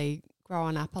have really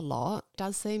grown up a lot.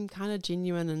 Does seem kind of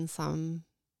genuine in some.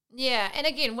 Yeah, and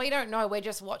again, we don't know. We're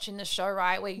just watching the show,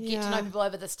 right? We get to know people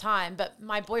over this time. But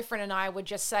my boyfriend and I would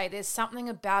just say there's something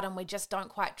about him we just don't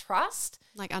quite trust.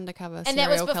 Like undercover and serial that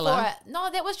was before. killer. No,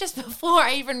 that was just before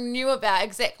I even knew about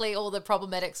exactly all the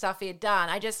problematic stuff he had done.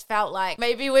 I just felt like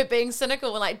maybe we're being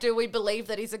cynical and like, do we believe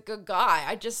that he's a good guy?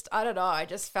 I don't know. I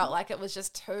just felt like it was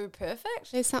just too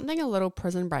perfect. There's something a little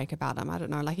Prison Break about him. I don't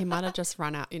know. Like he might have just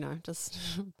run out, just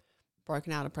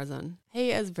broken out of prison.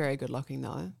 He is very good looking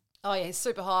though. Oh yeah, he's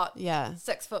super hot. Yeah.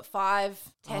 6'5",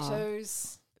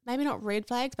 tattoos. Maybe not red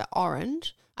flags, but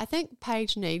orange. I think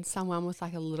Paige needs someone with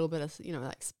like a little bit of,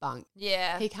 like spunk.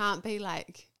 Yeah. He can't be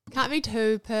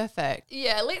too perfect.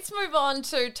 Yeah, let's move on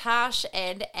to Tash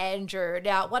and Andrew.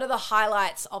 Now, one of the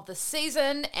highlights of the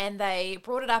season, and they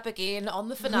brought it up again on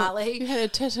the finale. You had a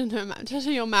tit in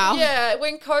your mouth. Yeah,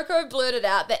 when Coco blurted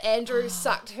out that Andrew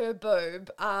sucked her boob.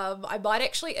 I might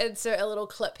actually insert a little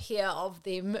clip here of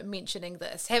them mentioning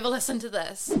this. Have a listen to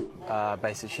this.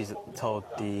 Basically, she's told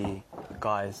the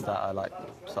guys that I like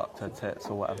sucked her tits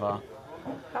or whatever.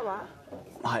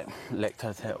 Like licked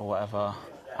her tit or whatever.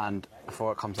 And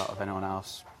before it comes out with anyone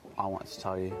else, I wanted to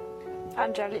tell you.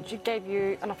 Andrew, I literally gave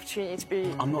you an opportunity to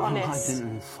be I'm not honest. I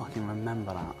didn't fucking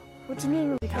remember that. What do you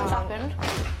mean you can't? What's happened?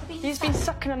 He's been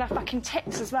sucking on her fucking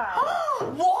tits as well.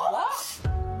 What?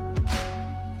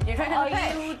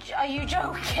 Are you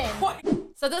joking?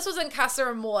 So this was in Casa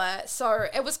Amor, so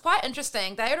it was quite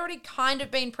interesting. They had already kind of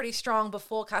been pretty strong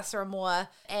before Casa Amor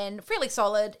and fairly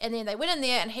solid, and then they went in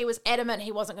there and he was adamant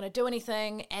he wasn't going to do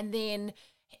anything, and then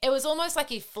it was almost like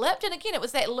he flipped, and again, it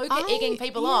was that Luca egging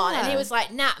people on, and he was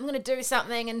like, nah, I'm going to do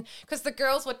something, and because the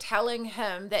girls were telling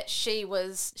him that she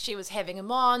was having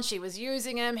him on, she was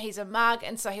using him, he's a mug,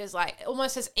 and so he was like,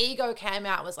 almost his ego came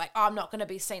out and was like, oh, I'm not going to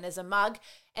be seen as a mug,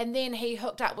 and then he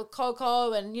hooked up with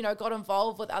Coco and, got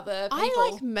involved with other people.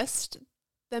 I missed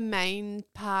the main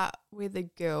part where the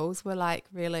girls were like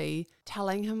really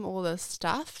telling him all this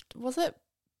stuff. Was it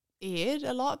aired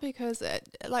a lot? Because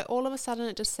it, like all of a sudden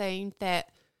it just seemed that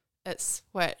it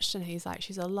switched and he's like,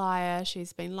 she's a liar,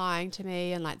 she's been lying to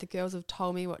me, and like the girls have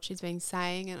told me what she's been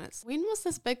saying, and it's when was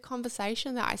this big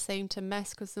conversation that I seemed to miss?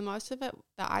 Because the most of it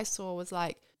that I saw was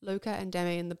like Luca and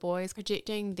Demi and the boys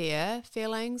projecting their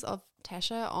feelings of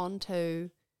Tasha onto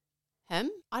him.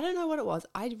 I don't know what it was.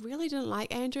 I really didn't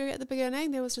like Andrew at the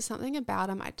beginning. There was just something about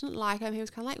him. I didn't like him. He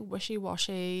was kind of like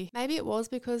wishy-washy. Maybe it was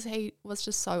because he was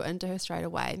just so into her straight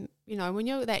away. When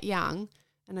you're that young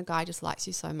and a guy just likes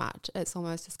you so much, it's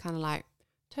almost just kind of like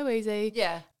too easy.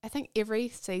 Yeah. I think every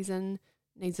season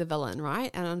needs a villain,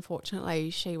 right? And unfortunately,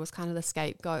 she was kind of the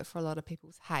scapegoat for a lot of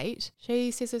people's hate.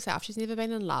 She says herself she's never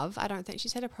been in love. I don't think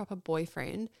she's had a proper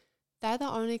boyfriend. They're the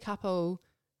only couple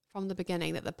from the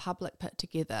beginning that the public put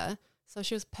together. So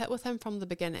she was put with him from the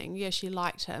beginning. Yeah, she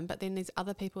liked him, but then these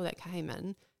other people that came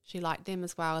in, she liked them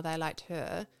as well. They liked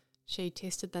her. She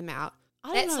tested them out.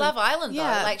 That's Love Island, though.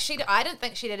 Like I didn't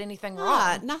think she did anything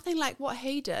wrong. Nothing like what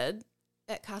he did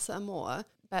at Casa Amor,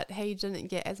 but he didn't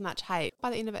get as much hate. By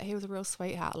the end of it, he was a real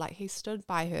sweetheart. Like he stood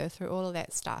by her through all of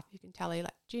that stuff. You can tell he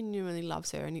like genuinely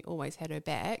loves her, and he always had her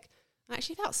back. And I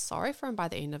actually felt sorry for him by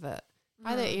the end of it.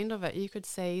 By the end of it, you could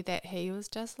see that he was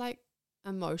just like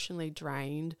emotionally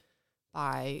drained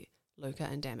by Luca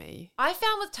and Demi. I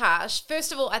found with Tash,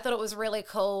 first of all, I thought it was really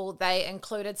cool they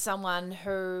included someone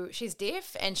who, she's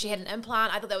deaf and she had an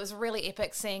implant. I thought that was really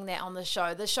epic seeing that on the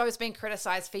show. The show's been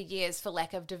criticised for years for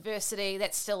lack of diversity.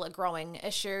 That's still a growing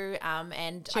issue.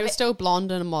 And she was still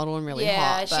blonde and a model and really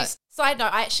hot. Yeah, side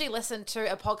note, I actually listened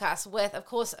to a podcast with, of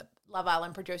course, Love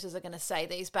Island producers are going to say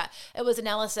these, but it was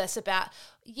analysis about,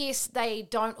 yes, they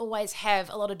don't always have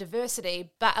a lot of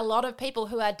diversity, but a lot of people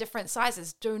who are different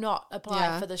sizes do not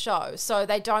apply for the show. So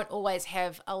they don't always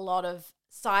have a lot of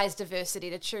size diversity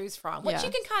to choose from, which you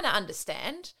can kind of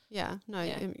understand. Yeah. No,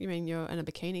 you mean you're in a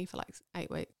bikini for like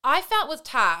 8 weeks. I felt with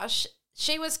Tash,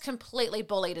 she was completely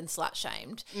bullied and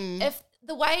slut-shamed. If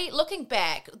the way, looking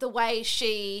back, the way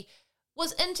she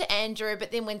was into Andrew,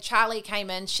 but then when Charlie came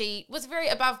in, she was very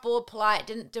above board, polite,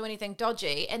 didn't do anything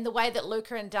dodgy. And the way that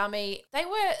Luca and Dummy, they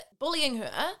were bullying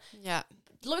her. Yeah.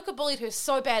 Luca bullied her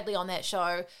so badly on that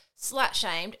show,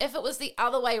 slut-shamed. If it was the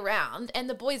other way round, and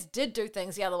the boys did do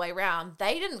things the other way round,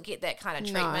 they didn't get that kind of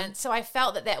treatment. No. So I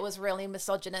felt that was really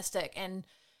misogynistic and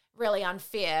really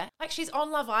unfair. Like, she's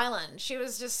on Love Island. She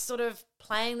was just sort of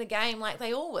playing the game like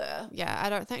they all were. Yeah, I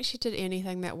don't think she did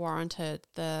anything that warranted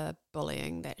the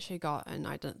bullying that she got, and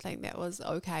I didn't think that was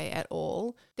okay at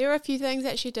all. There were a few things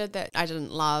that she did that I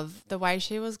didn't love. The way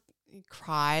she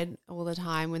cried all the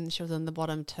time when she was in the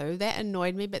bottom two, that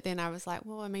annoyed me, but then I was like,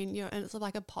 well, I mean, it's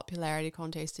like a popularity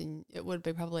contest, and it would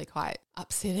be probably quite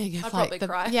upsetting if I'd probably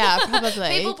cry. Yeah, probably.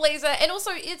 People pleaser. And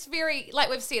also, it's very, like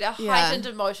we've said, a heightened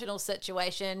emotional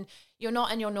situation. You're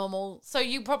not in your normal, so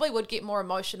you probably would get more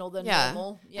emotional than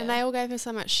normal. Yeah. And they all gave her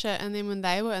so much shit, and then when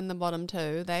they were in the bottom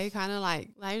two, they kind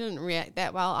of they didn't react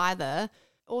that well either.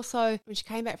 Also, when she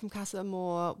came back from Casa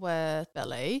Amor with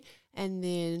Billy, and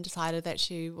then decided that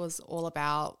she was all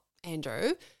about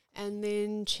Andrew, and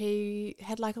then she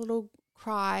had like a little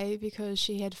cry because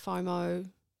she had FOMO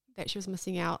that she was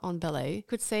missing out on Billy.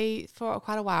 Could see for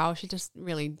quite a while she just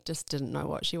didn't know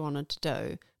what she wanted to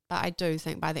do. But I do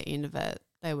think by the end of it,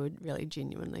 they were really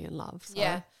genuinely in love. So.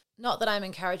 Yeah. Not that I'm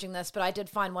encouraging this, but I did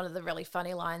find one of the really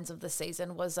funny lines of the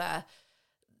season was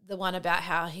the one about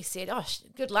how he said, oh,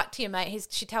 good luck to you, mate.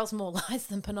 She tells more lies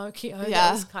than Pinocchio. Yeah.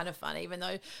 That was kind of funny, even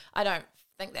though I don't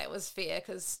think that was fair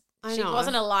because she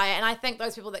wasn't a liar. And I think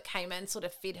those people that came in sort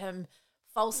of fed him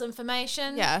false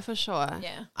information. Yeah, for sure.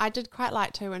 Yeah. I did quite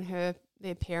like too when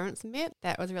their parents met.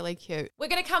 That was really cute. We're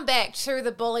going to come back to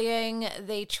the bullying,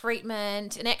 the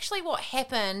treatment, and actually what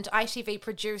happened, ITV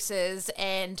producers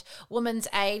and Women's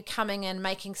Aid coming in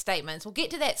making statements. We'll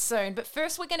get to that soon. But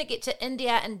first we're going to get to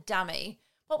India and Dummy.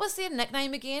 What was their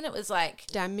nickname again? It was like...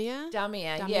 Damia,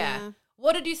 yeah.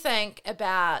 What did you think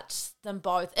about them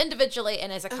both, individually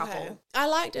and as a couple? Okay. I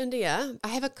liked India. I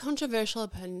have a controversial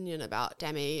opinion about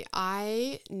Dami.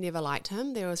 I never liked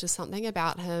him. There was just something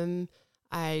about him.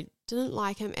 I didn't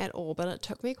like him at all, but it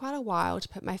took me quite a while to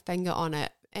put my finger on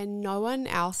it. And no one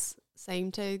else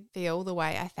seemed to feel the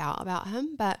way I felt about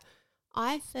him. But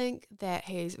I think that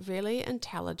he's really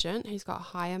intelligent. He's got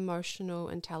high emotional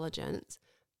intelligence,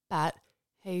 but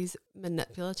he's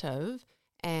manipulative,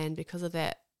 and because of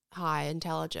that high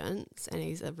intelligence, and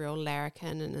he's a real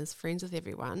larrikin and is friends with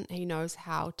everyone, he knows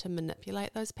how to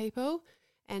manipulate those people.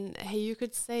 And you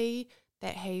could see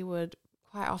that he would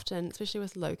quite often, especially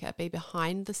with Luca, be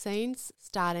behind the scenes,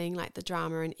 starting like the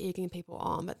drama and egging people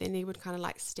on, but then he would kind of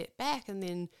like step back, and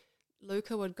then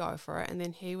Luca would go for it, and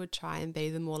then he would try and be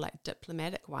the more like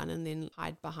diplomatic one and then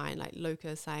hide behind like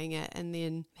Luca saying it, and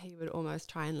then he would almost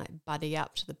try and like buddy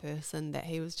up to the person that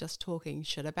he was just talking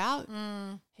shit about.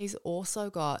 He's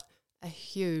also got a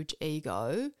huge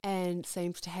ego and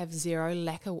seems to have zero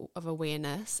lack of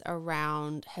awareness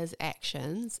around his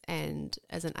actions and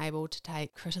isn't able to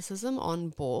take criticism on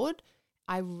board.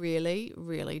 I really,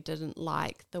 really didn't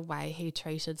like the way he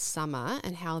treated Summer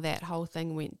and how that whole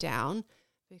thing went down,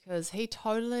 because he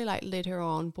totally like led her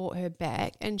on, brought her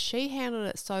back, and she handled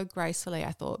it so gracefully,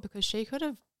 I thought, because she could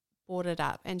have brought it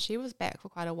up and she was back for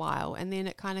quite a while, and then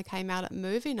it kind of came out at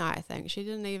movie night, I think. She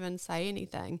didn't even say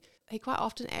anything. He quite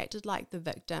often acted like the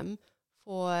victim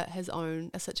for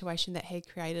a situation that he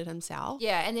created himself.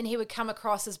 Yeah, and then he would come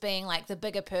across as being like the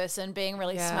bigger person, being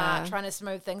really smart, trying to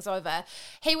smooth things over.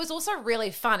 He was also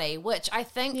really funny, which I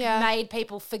think made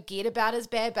people forget about his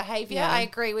bad behaviour. Yeah. I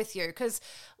agree with you, because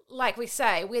like we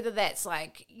say, whether that's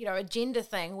like, a gender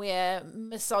thing where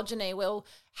misogyny will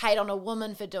hate on a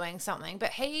woman for doing something,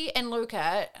 but he and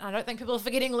Luca, I don't think people are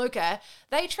forgetting Luca,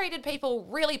 they treated people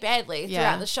really badly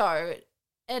throughout the show.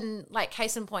 In like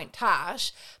case in point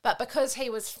Tash, but because he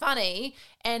was funny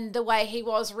and the way he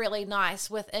was really nice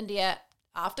with India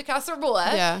after Casa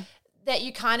Amor,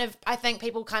 that I think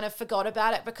people kind of forgot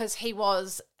about it, because he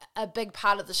was a big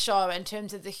part of the show in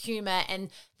terms of the humour and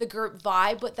the group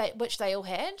vibe which they all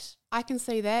had. I can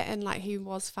see that, and like he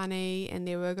was funny and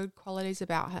there were good qualities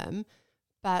about him,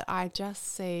 but I just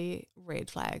see red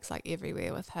flags like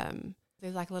everywhere with him.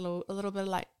 There's like a little bit of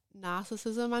like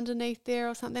narcissism underneath there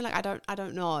or something. Like I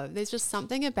don't know. There's just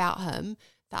something about him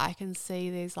that I can see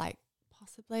there's like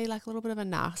possibly like a little bit of a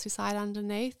nasty side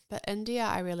underneath. But India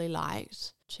I really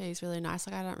liked. She's really nice.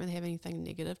 Like I don't really have anything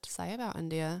negative to say about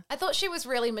India. I thought she was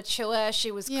really mature.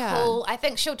 She was cool. I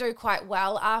think she'll do quite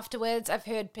well afterwards. I've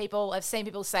seen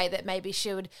people say that maybe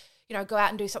she would, go out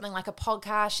and do something like a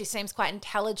podcast. She seems quite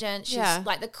intelligent. She's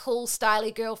like the cool,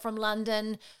 stylish girl from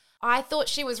London. I thought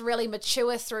she was really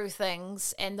mature through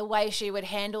things, and the way she would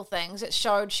handle things, it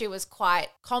showed she was quite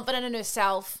confident in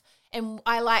herself. And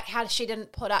I like how she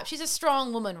didn't put up, she's a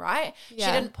strong woman, right? Yeah.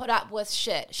 She didn't put up with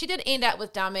shit. She did end up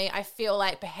with Dummy. I feel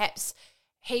like perhaps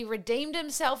he redeemed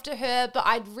himself to her, but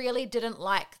I really didn't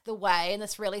like the way, and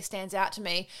this really stands out to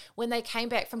me, when they came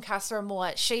back from Casa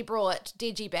Amor, she brought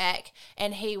Deji back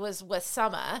and he was with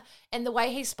Summer, and the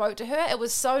way he spoke to her, it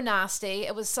was so nasty,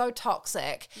 it was so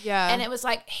toxic. Yeah. And it was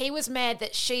like he was mad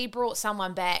that she brought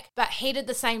someone back, but he did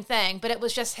the same thing, but it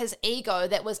was just his ego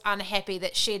that was unhappy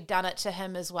that she'd done it to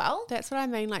him as well. That's what I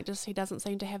mean, like, just he doesn't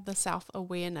seem to have the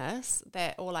self-awareness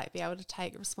that, or like be able to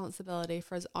take responsibility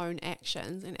for his own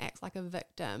actions and act like a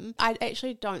victim. I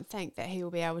actually don't think that he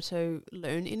will be able to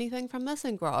learn anything from this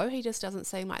and grow. He just doesn't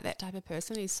seem like that type of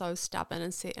person. He's so stubborn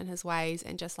and set in his ways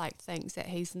and just like thinks that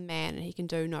he's the man and he can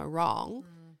do no wrong.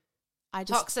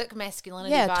 Toxic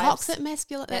masculinity Yeah, vibes. toxic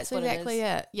masculinity. That's what exactly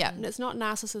it. it. Yeah, it's not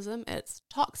narcissism. It's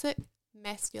toxic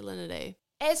masculinity.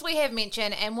 As we have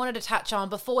mentioned and wanted to touch on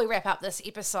before we wrap up this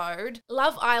episode,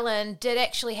 Love Island did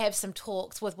actually have some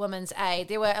talks with Women's Aid.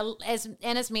 There were, as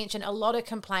Anna's mentioned, a lot of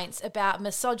complaints about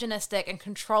misogynistic and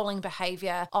controlling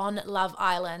behaviour on Love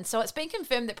Island. So it's been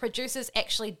confirmed that producers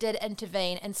actually did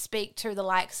intervene and speak to the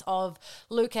likes of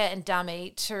Luca and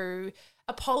Dummy to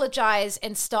apologise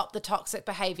and stop the toxic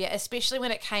behaviour, especially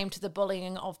when it came to the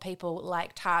bullying of people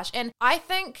like Tash. And I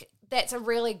think that's a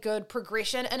really good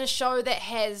progression in a show that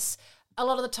has a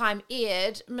lot of the time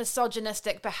aired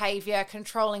misogynistic behaviour,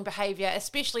 controlling behaviour,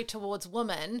 especially towards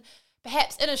women,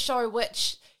 perhaps in a show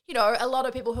which, you know, a lot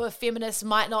of people who are feminists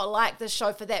might not like this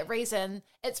show for that reason.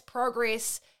 It's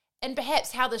progress and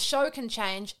perhaps how the show can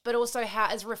change, but also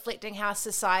how is reflecting how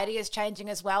society is changing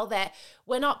as well, that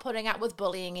we're not putting up with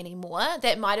bullying anymore.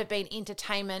 That might have been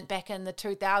entertainment back in the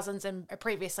 2000s and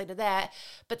previously to that,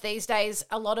 but these days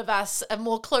a lot of us are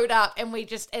more clued up and we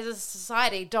just as a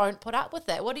society don't put up with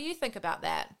it. What do you think about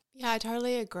that? Yeah, I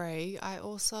totally agree. I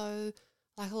also,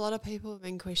 like, a lot of people have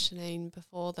been questioning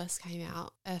before this came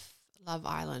out if Love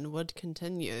Island would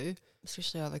continue,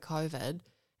 especially over COVID.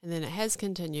 And then it has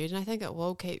continued, and I think it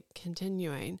will keep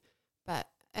continuing. But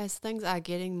as things are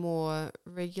getting more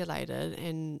regulated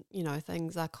and, you know,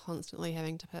 things are constantly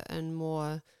having to put in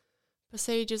more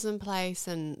procedures in place,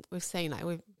 and we've seen, like,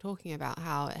 we're talking about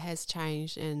how it has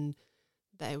changed and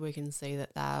that we can see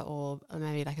that they're all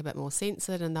maybe like a bit more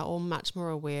censored and they're all much more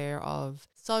aware of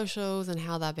socials and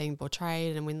how they're being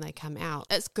portrayed and when they come out.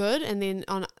 It's good. And then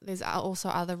there's also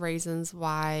other reasons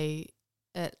why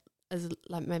it is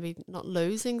like maybe not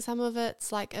losing some of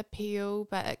its like appeal,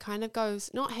 but it kind of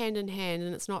goes not hand in hand,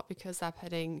 and it's not because they're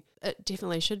putting it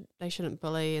definitely they shouldn't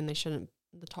bully and they shouldn't,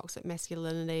 the toxic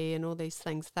masculinity and all these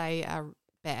things, they are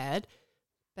bad,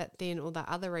 but then all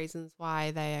the other reasons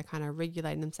why they are kind of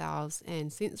regulating themselves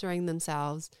and censoring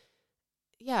themselves,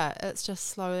 yeah, it's just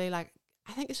slowly, like,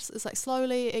 I think it's like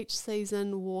slowly each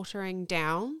season watering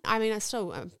down. I mean, I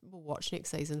still will watch next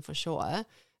season for sure.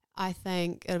 I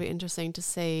think it'll be interesting to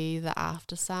see the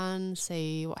after sun,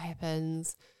 see what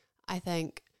happens. I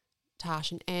think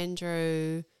Tash and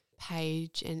Andrew,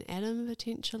 Paige and Adam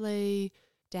potentially,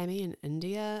 Dami and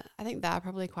India, I think they're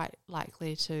probably quite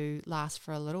likely to last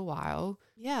for a little while.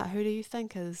 Yeah, who do you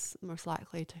think is most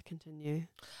likely to continue?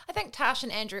 I think Tash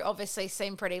and Andrew obviously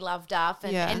seem pretty loved up,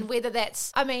 and, Yeah. and whether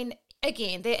that's, I mean,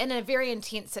 again, they're in a very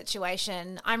intense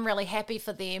situation. I'm really happy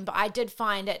for them, but I did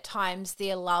find at times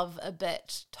their love a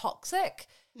bit toxic.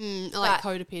 Like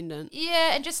codependent.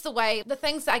 Yeah, and just the way, the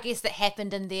things, I guess, that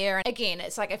happened in there. Again,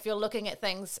 it's like if you're looking at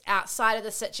things outside of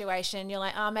the situation, you're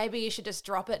like, oh, maybe you should just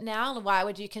drop it now. Why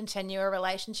would you continue a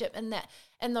relationship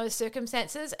in those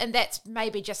circumstances? And that's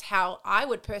maybe just how I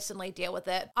would personally deal with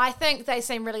it. I think they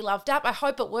seem really loved up. I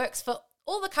hope it works for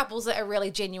all the couples that are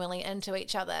really genuinely into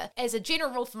each other. As a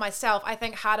general rule for myself, I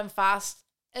think hard and fast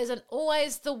isn't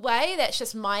always the way. That's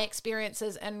just my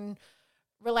experiences in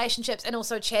relationships, and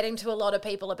also chatting to a lot of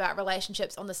people about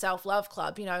relationships on the Self-Love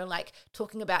Club, you know, like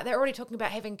they're already talking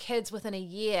about having kids within a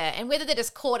year, and whether they're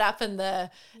just caught up in the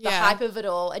hype of it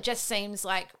all, it just seems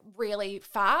like really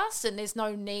fast, and there's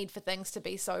no need for things to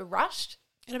be so rushed.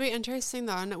 It'll be interesting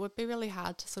though, and it would be really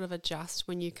hard to sort of adjust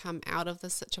when you come out of the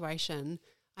situation.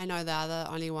 I know they're the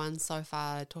only ones so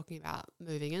far talking about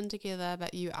moving in together,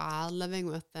 but you are living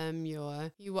with them.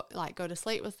 You like go to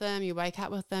sleep with them, you wake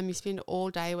up with them, you spend all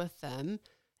day with them,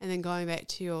 and then going back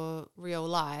to your real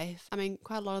life. I mean,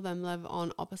 quite a lot of them live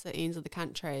on opposite ends of the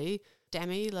country.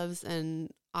 Dami lives in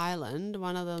Ireland,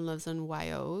 one of them lives in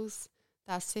Wales.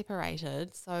 They're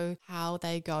separated, so how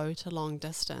they go to long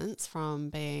distance from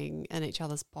being in each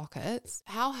other's pockets.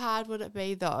 How hard would it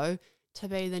be though, to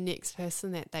be the next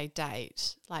person that they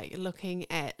date. Like looking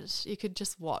at, you could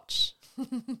just watch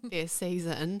their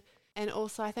season. And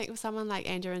also I think with someone like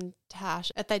Andrew and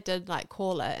Tash, if they did like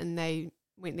call it and they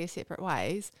went their separate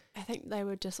ways, I think they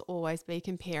would just always be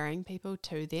comparing people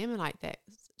to them, and like that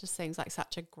just seems like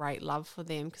such a great love for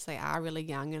them because they are really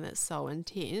young and it's so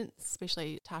intense,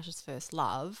 especially Tasha's first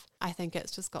love. I think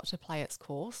it's just got to play its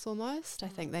course almost. I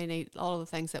think they need all of the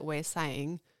things that we're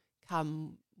saying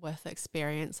come with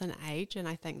experience and age, and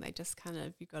I think they just kind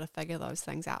of, you've got to figure those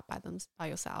things out by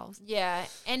yourselves. Yeah,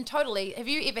 and totally. Have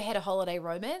you ever had a holiday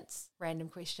romance? Random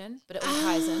question, but it all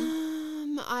ties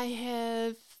in.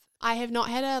 I have not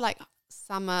had a like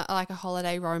summer, like a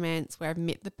holiday romance where I've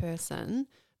met the person,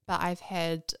 but I've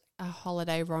had a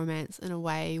holiday romance in a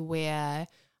way where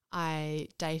I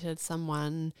dated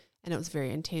someone and it was very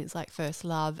intense, like first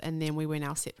love, and then we went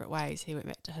our separate ways. He went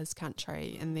back to his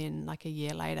country, and then like a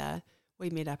year later we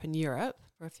met up in Europe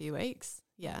for a few weeks.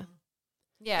 Yeah.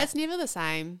 Yeah. It's never the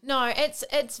same. No,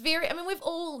 it's very, I mean, we've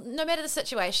all, no matter the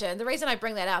situation, the reason I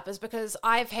bring that up is because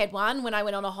I've had one when I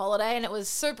went on a holiday and it was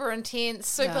super intense,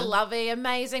 super lovey,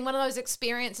 amazing, one of those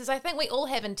experiences. I think we all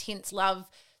have intense love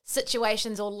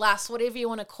situations or lust, whatever you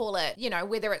want to call it, you know,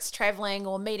 whether it's traveling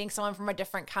or meeting someone from a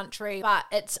different country. But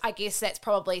it's, I guess that's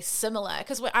probably similar,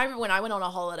 because I remember when I went on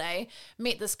a holiday,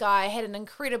 met this guy, had an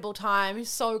incredible time, he's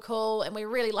so cool, and we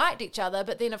really liked each other.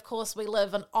 But then of course we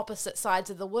live on opposite sides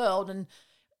of the world, and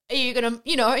are you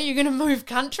gonna move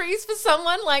countries for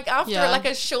someone like after like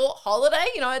a short holiday?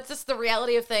 You know, it's just the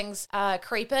reality of things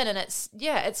creep in, and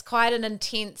it's quite an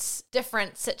intense,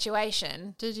 different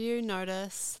situation. Did you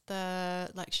notice the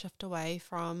like shift away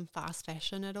from fast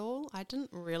fashion at all?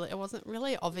 It wasn't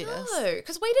really obvious. No,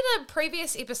 because we did a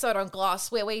previous episode on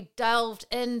Gloss where we delved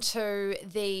into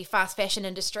the fast fashion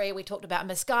industry. We talked about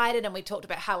Misguided, and we talked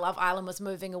about how Love Island was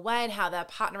moving away and how they're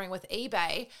partnering with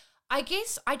eBay. I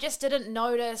guess I just didn't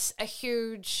notice a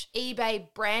huge eBay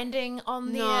branding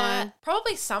on there. No.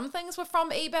 Probably some things were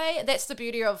from eBay. That's the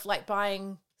beauty of like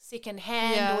buying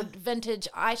secondhand or vintage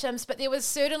items. But there was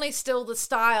certainly still the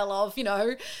style of, you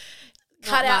know,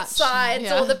 cut out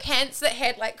sides or the pants that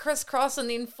had like crisscross and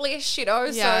then flesh, you know.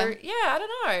 Yeah. So, yeah, I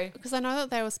don't know. Because I know that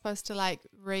they were supposed to like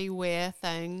rewear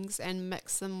things and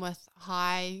mix them with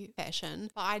high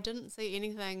fashion, but I didn't see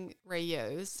anything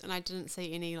reused and I didn't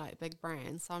see any like big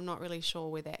brands, so I'm not really sure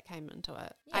where that came into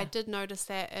it. Yeah. I did notice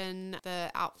that in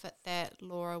the outfit that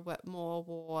Laura Whitmore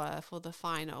wore for the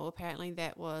final. Apparently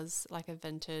that was like a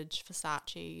vintage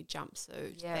Versace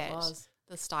jumpsuit that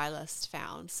the stylist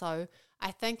found. So I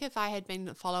think if I had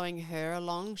been following her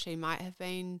along, she might have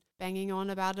been banging on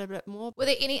about it a bit more. Were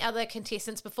there any other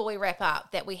contestants before we wrap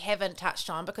up that we haven't touched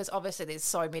on? Because obviously there's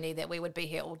so many that we would be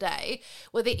here all day.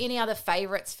 Were there any other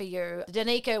favourites for you?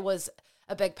 Danica was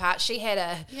a big part. She had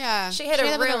a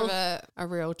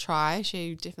real try.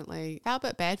 She definitely felt a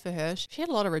bit bad for her. She had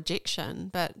a lot of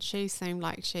rejection, but she seemed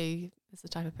like she is the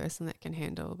type of person that can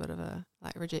handle a bit of a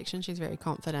like rejection. She's very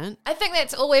confident. I think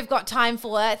that's all we've got time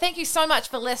for. Thank you so much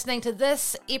for listening to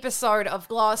this episode of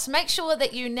Gloss. Make sure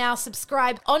that you now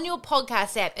subscribe on your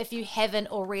podcast app if you haven't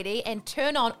already, and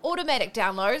turn on automatic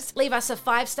downloads. Leave us a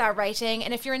 5-star rating,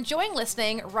 and if you're enjoying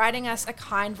listening, writing us a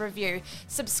kind review.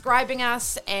 Subscribing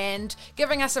us and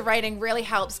giving us a rating really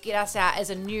helps get us out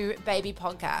as a new baby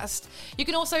podcast. You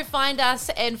can also find us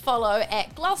and follow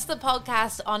at Gloss the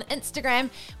Podcast on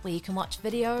Instagram, where you can watch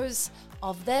videos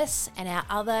of this and our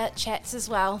other chats as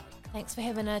well. Thanks for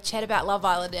having a chat about Love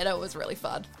Island, Anna. It was really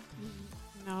fun.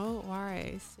 No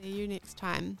worries. See you next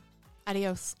time.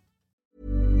 Adios.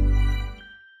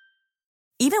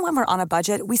 Even when we're on a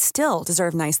budget, we still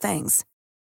deserve nice things.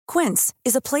 Quince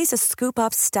is a place to scoop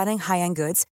up stunning high-end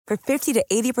goods for 50 to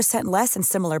 80% less than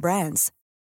similar brands.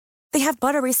 They have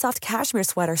buttery soft cashmere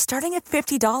sweaters starting at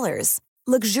 $50,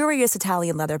 luxurious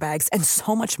Italian leather bags, and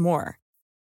so much more.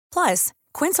 Plus,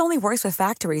 Quince only works with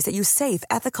factories that use safe,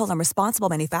 ethical, and responsible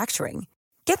manufacturing.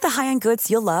 Get the high-end goods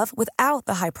you'll love without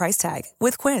the high price tag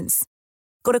with Quince.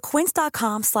 Go to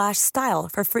quince.com/style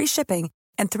for free shipping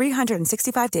and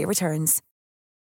 365-day returns.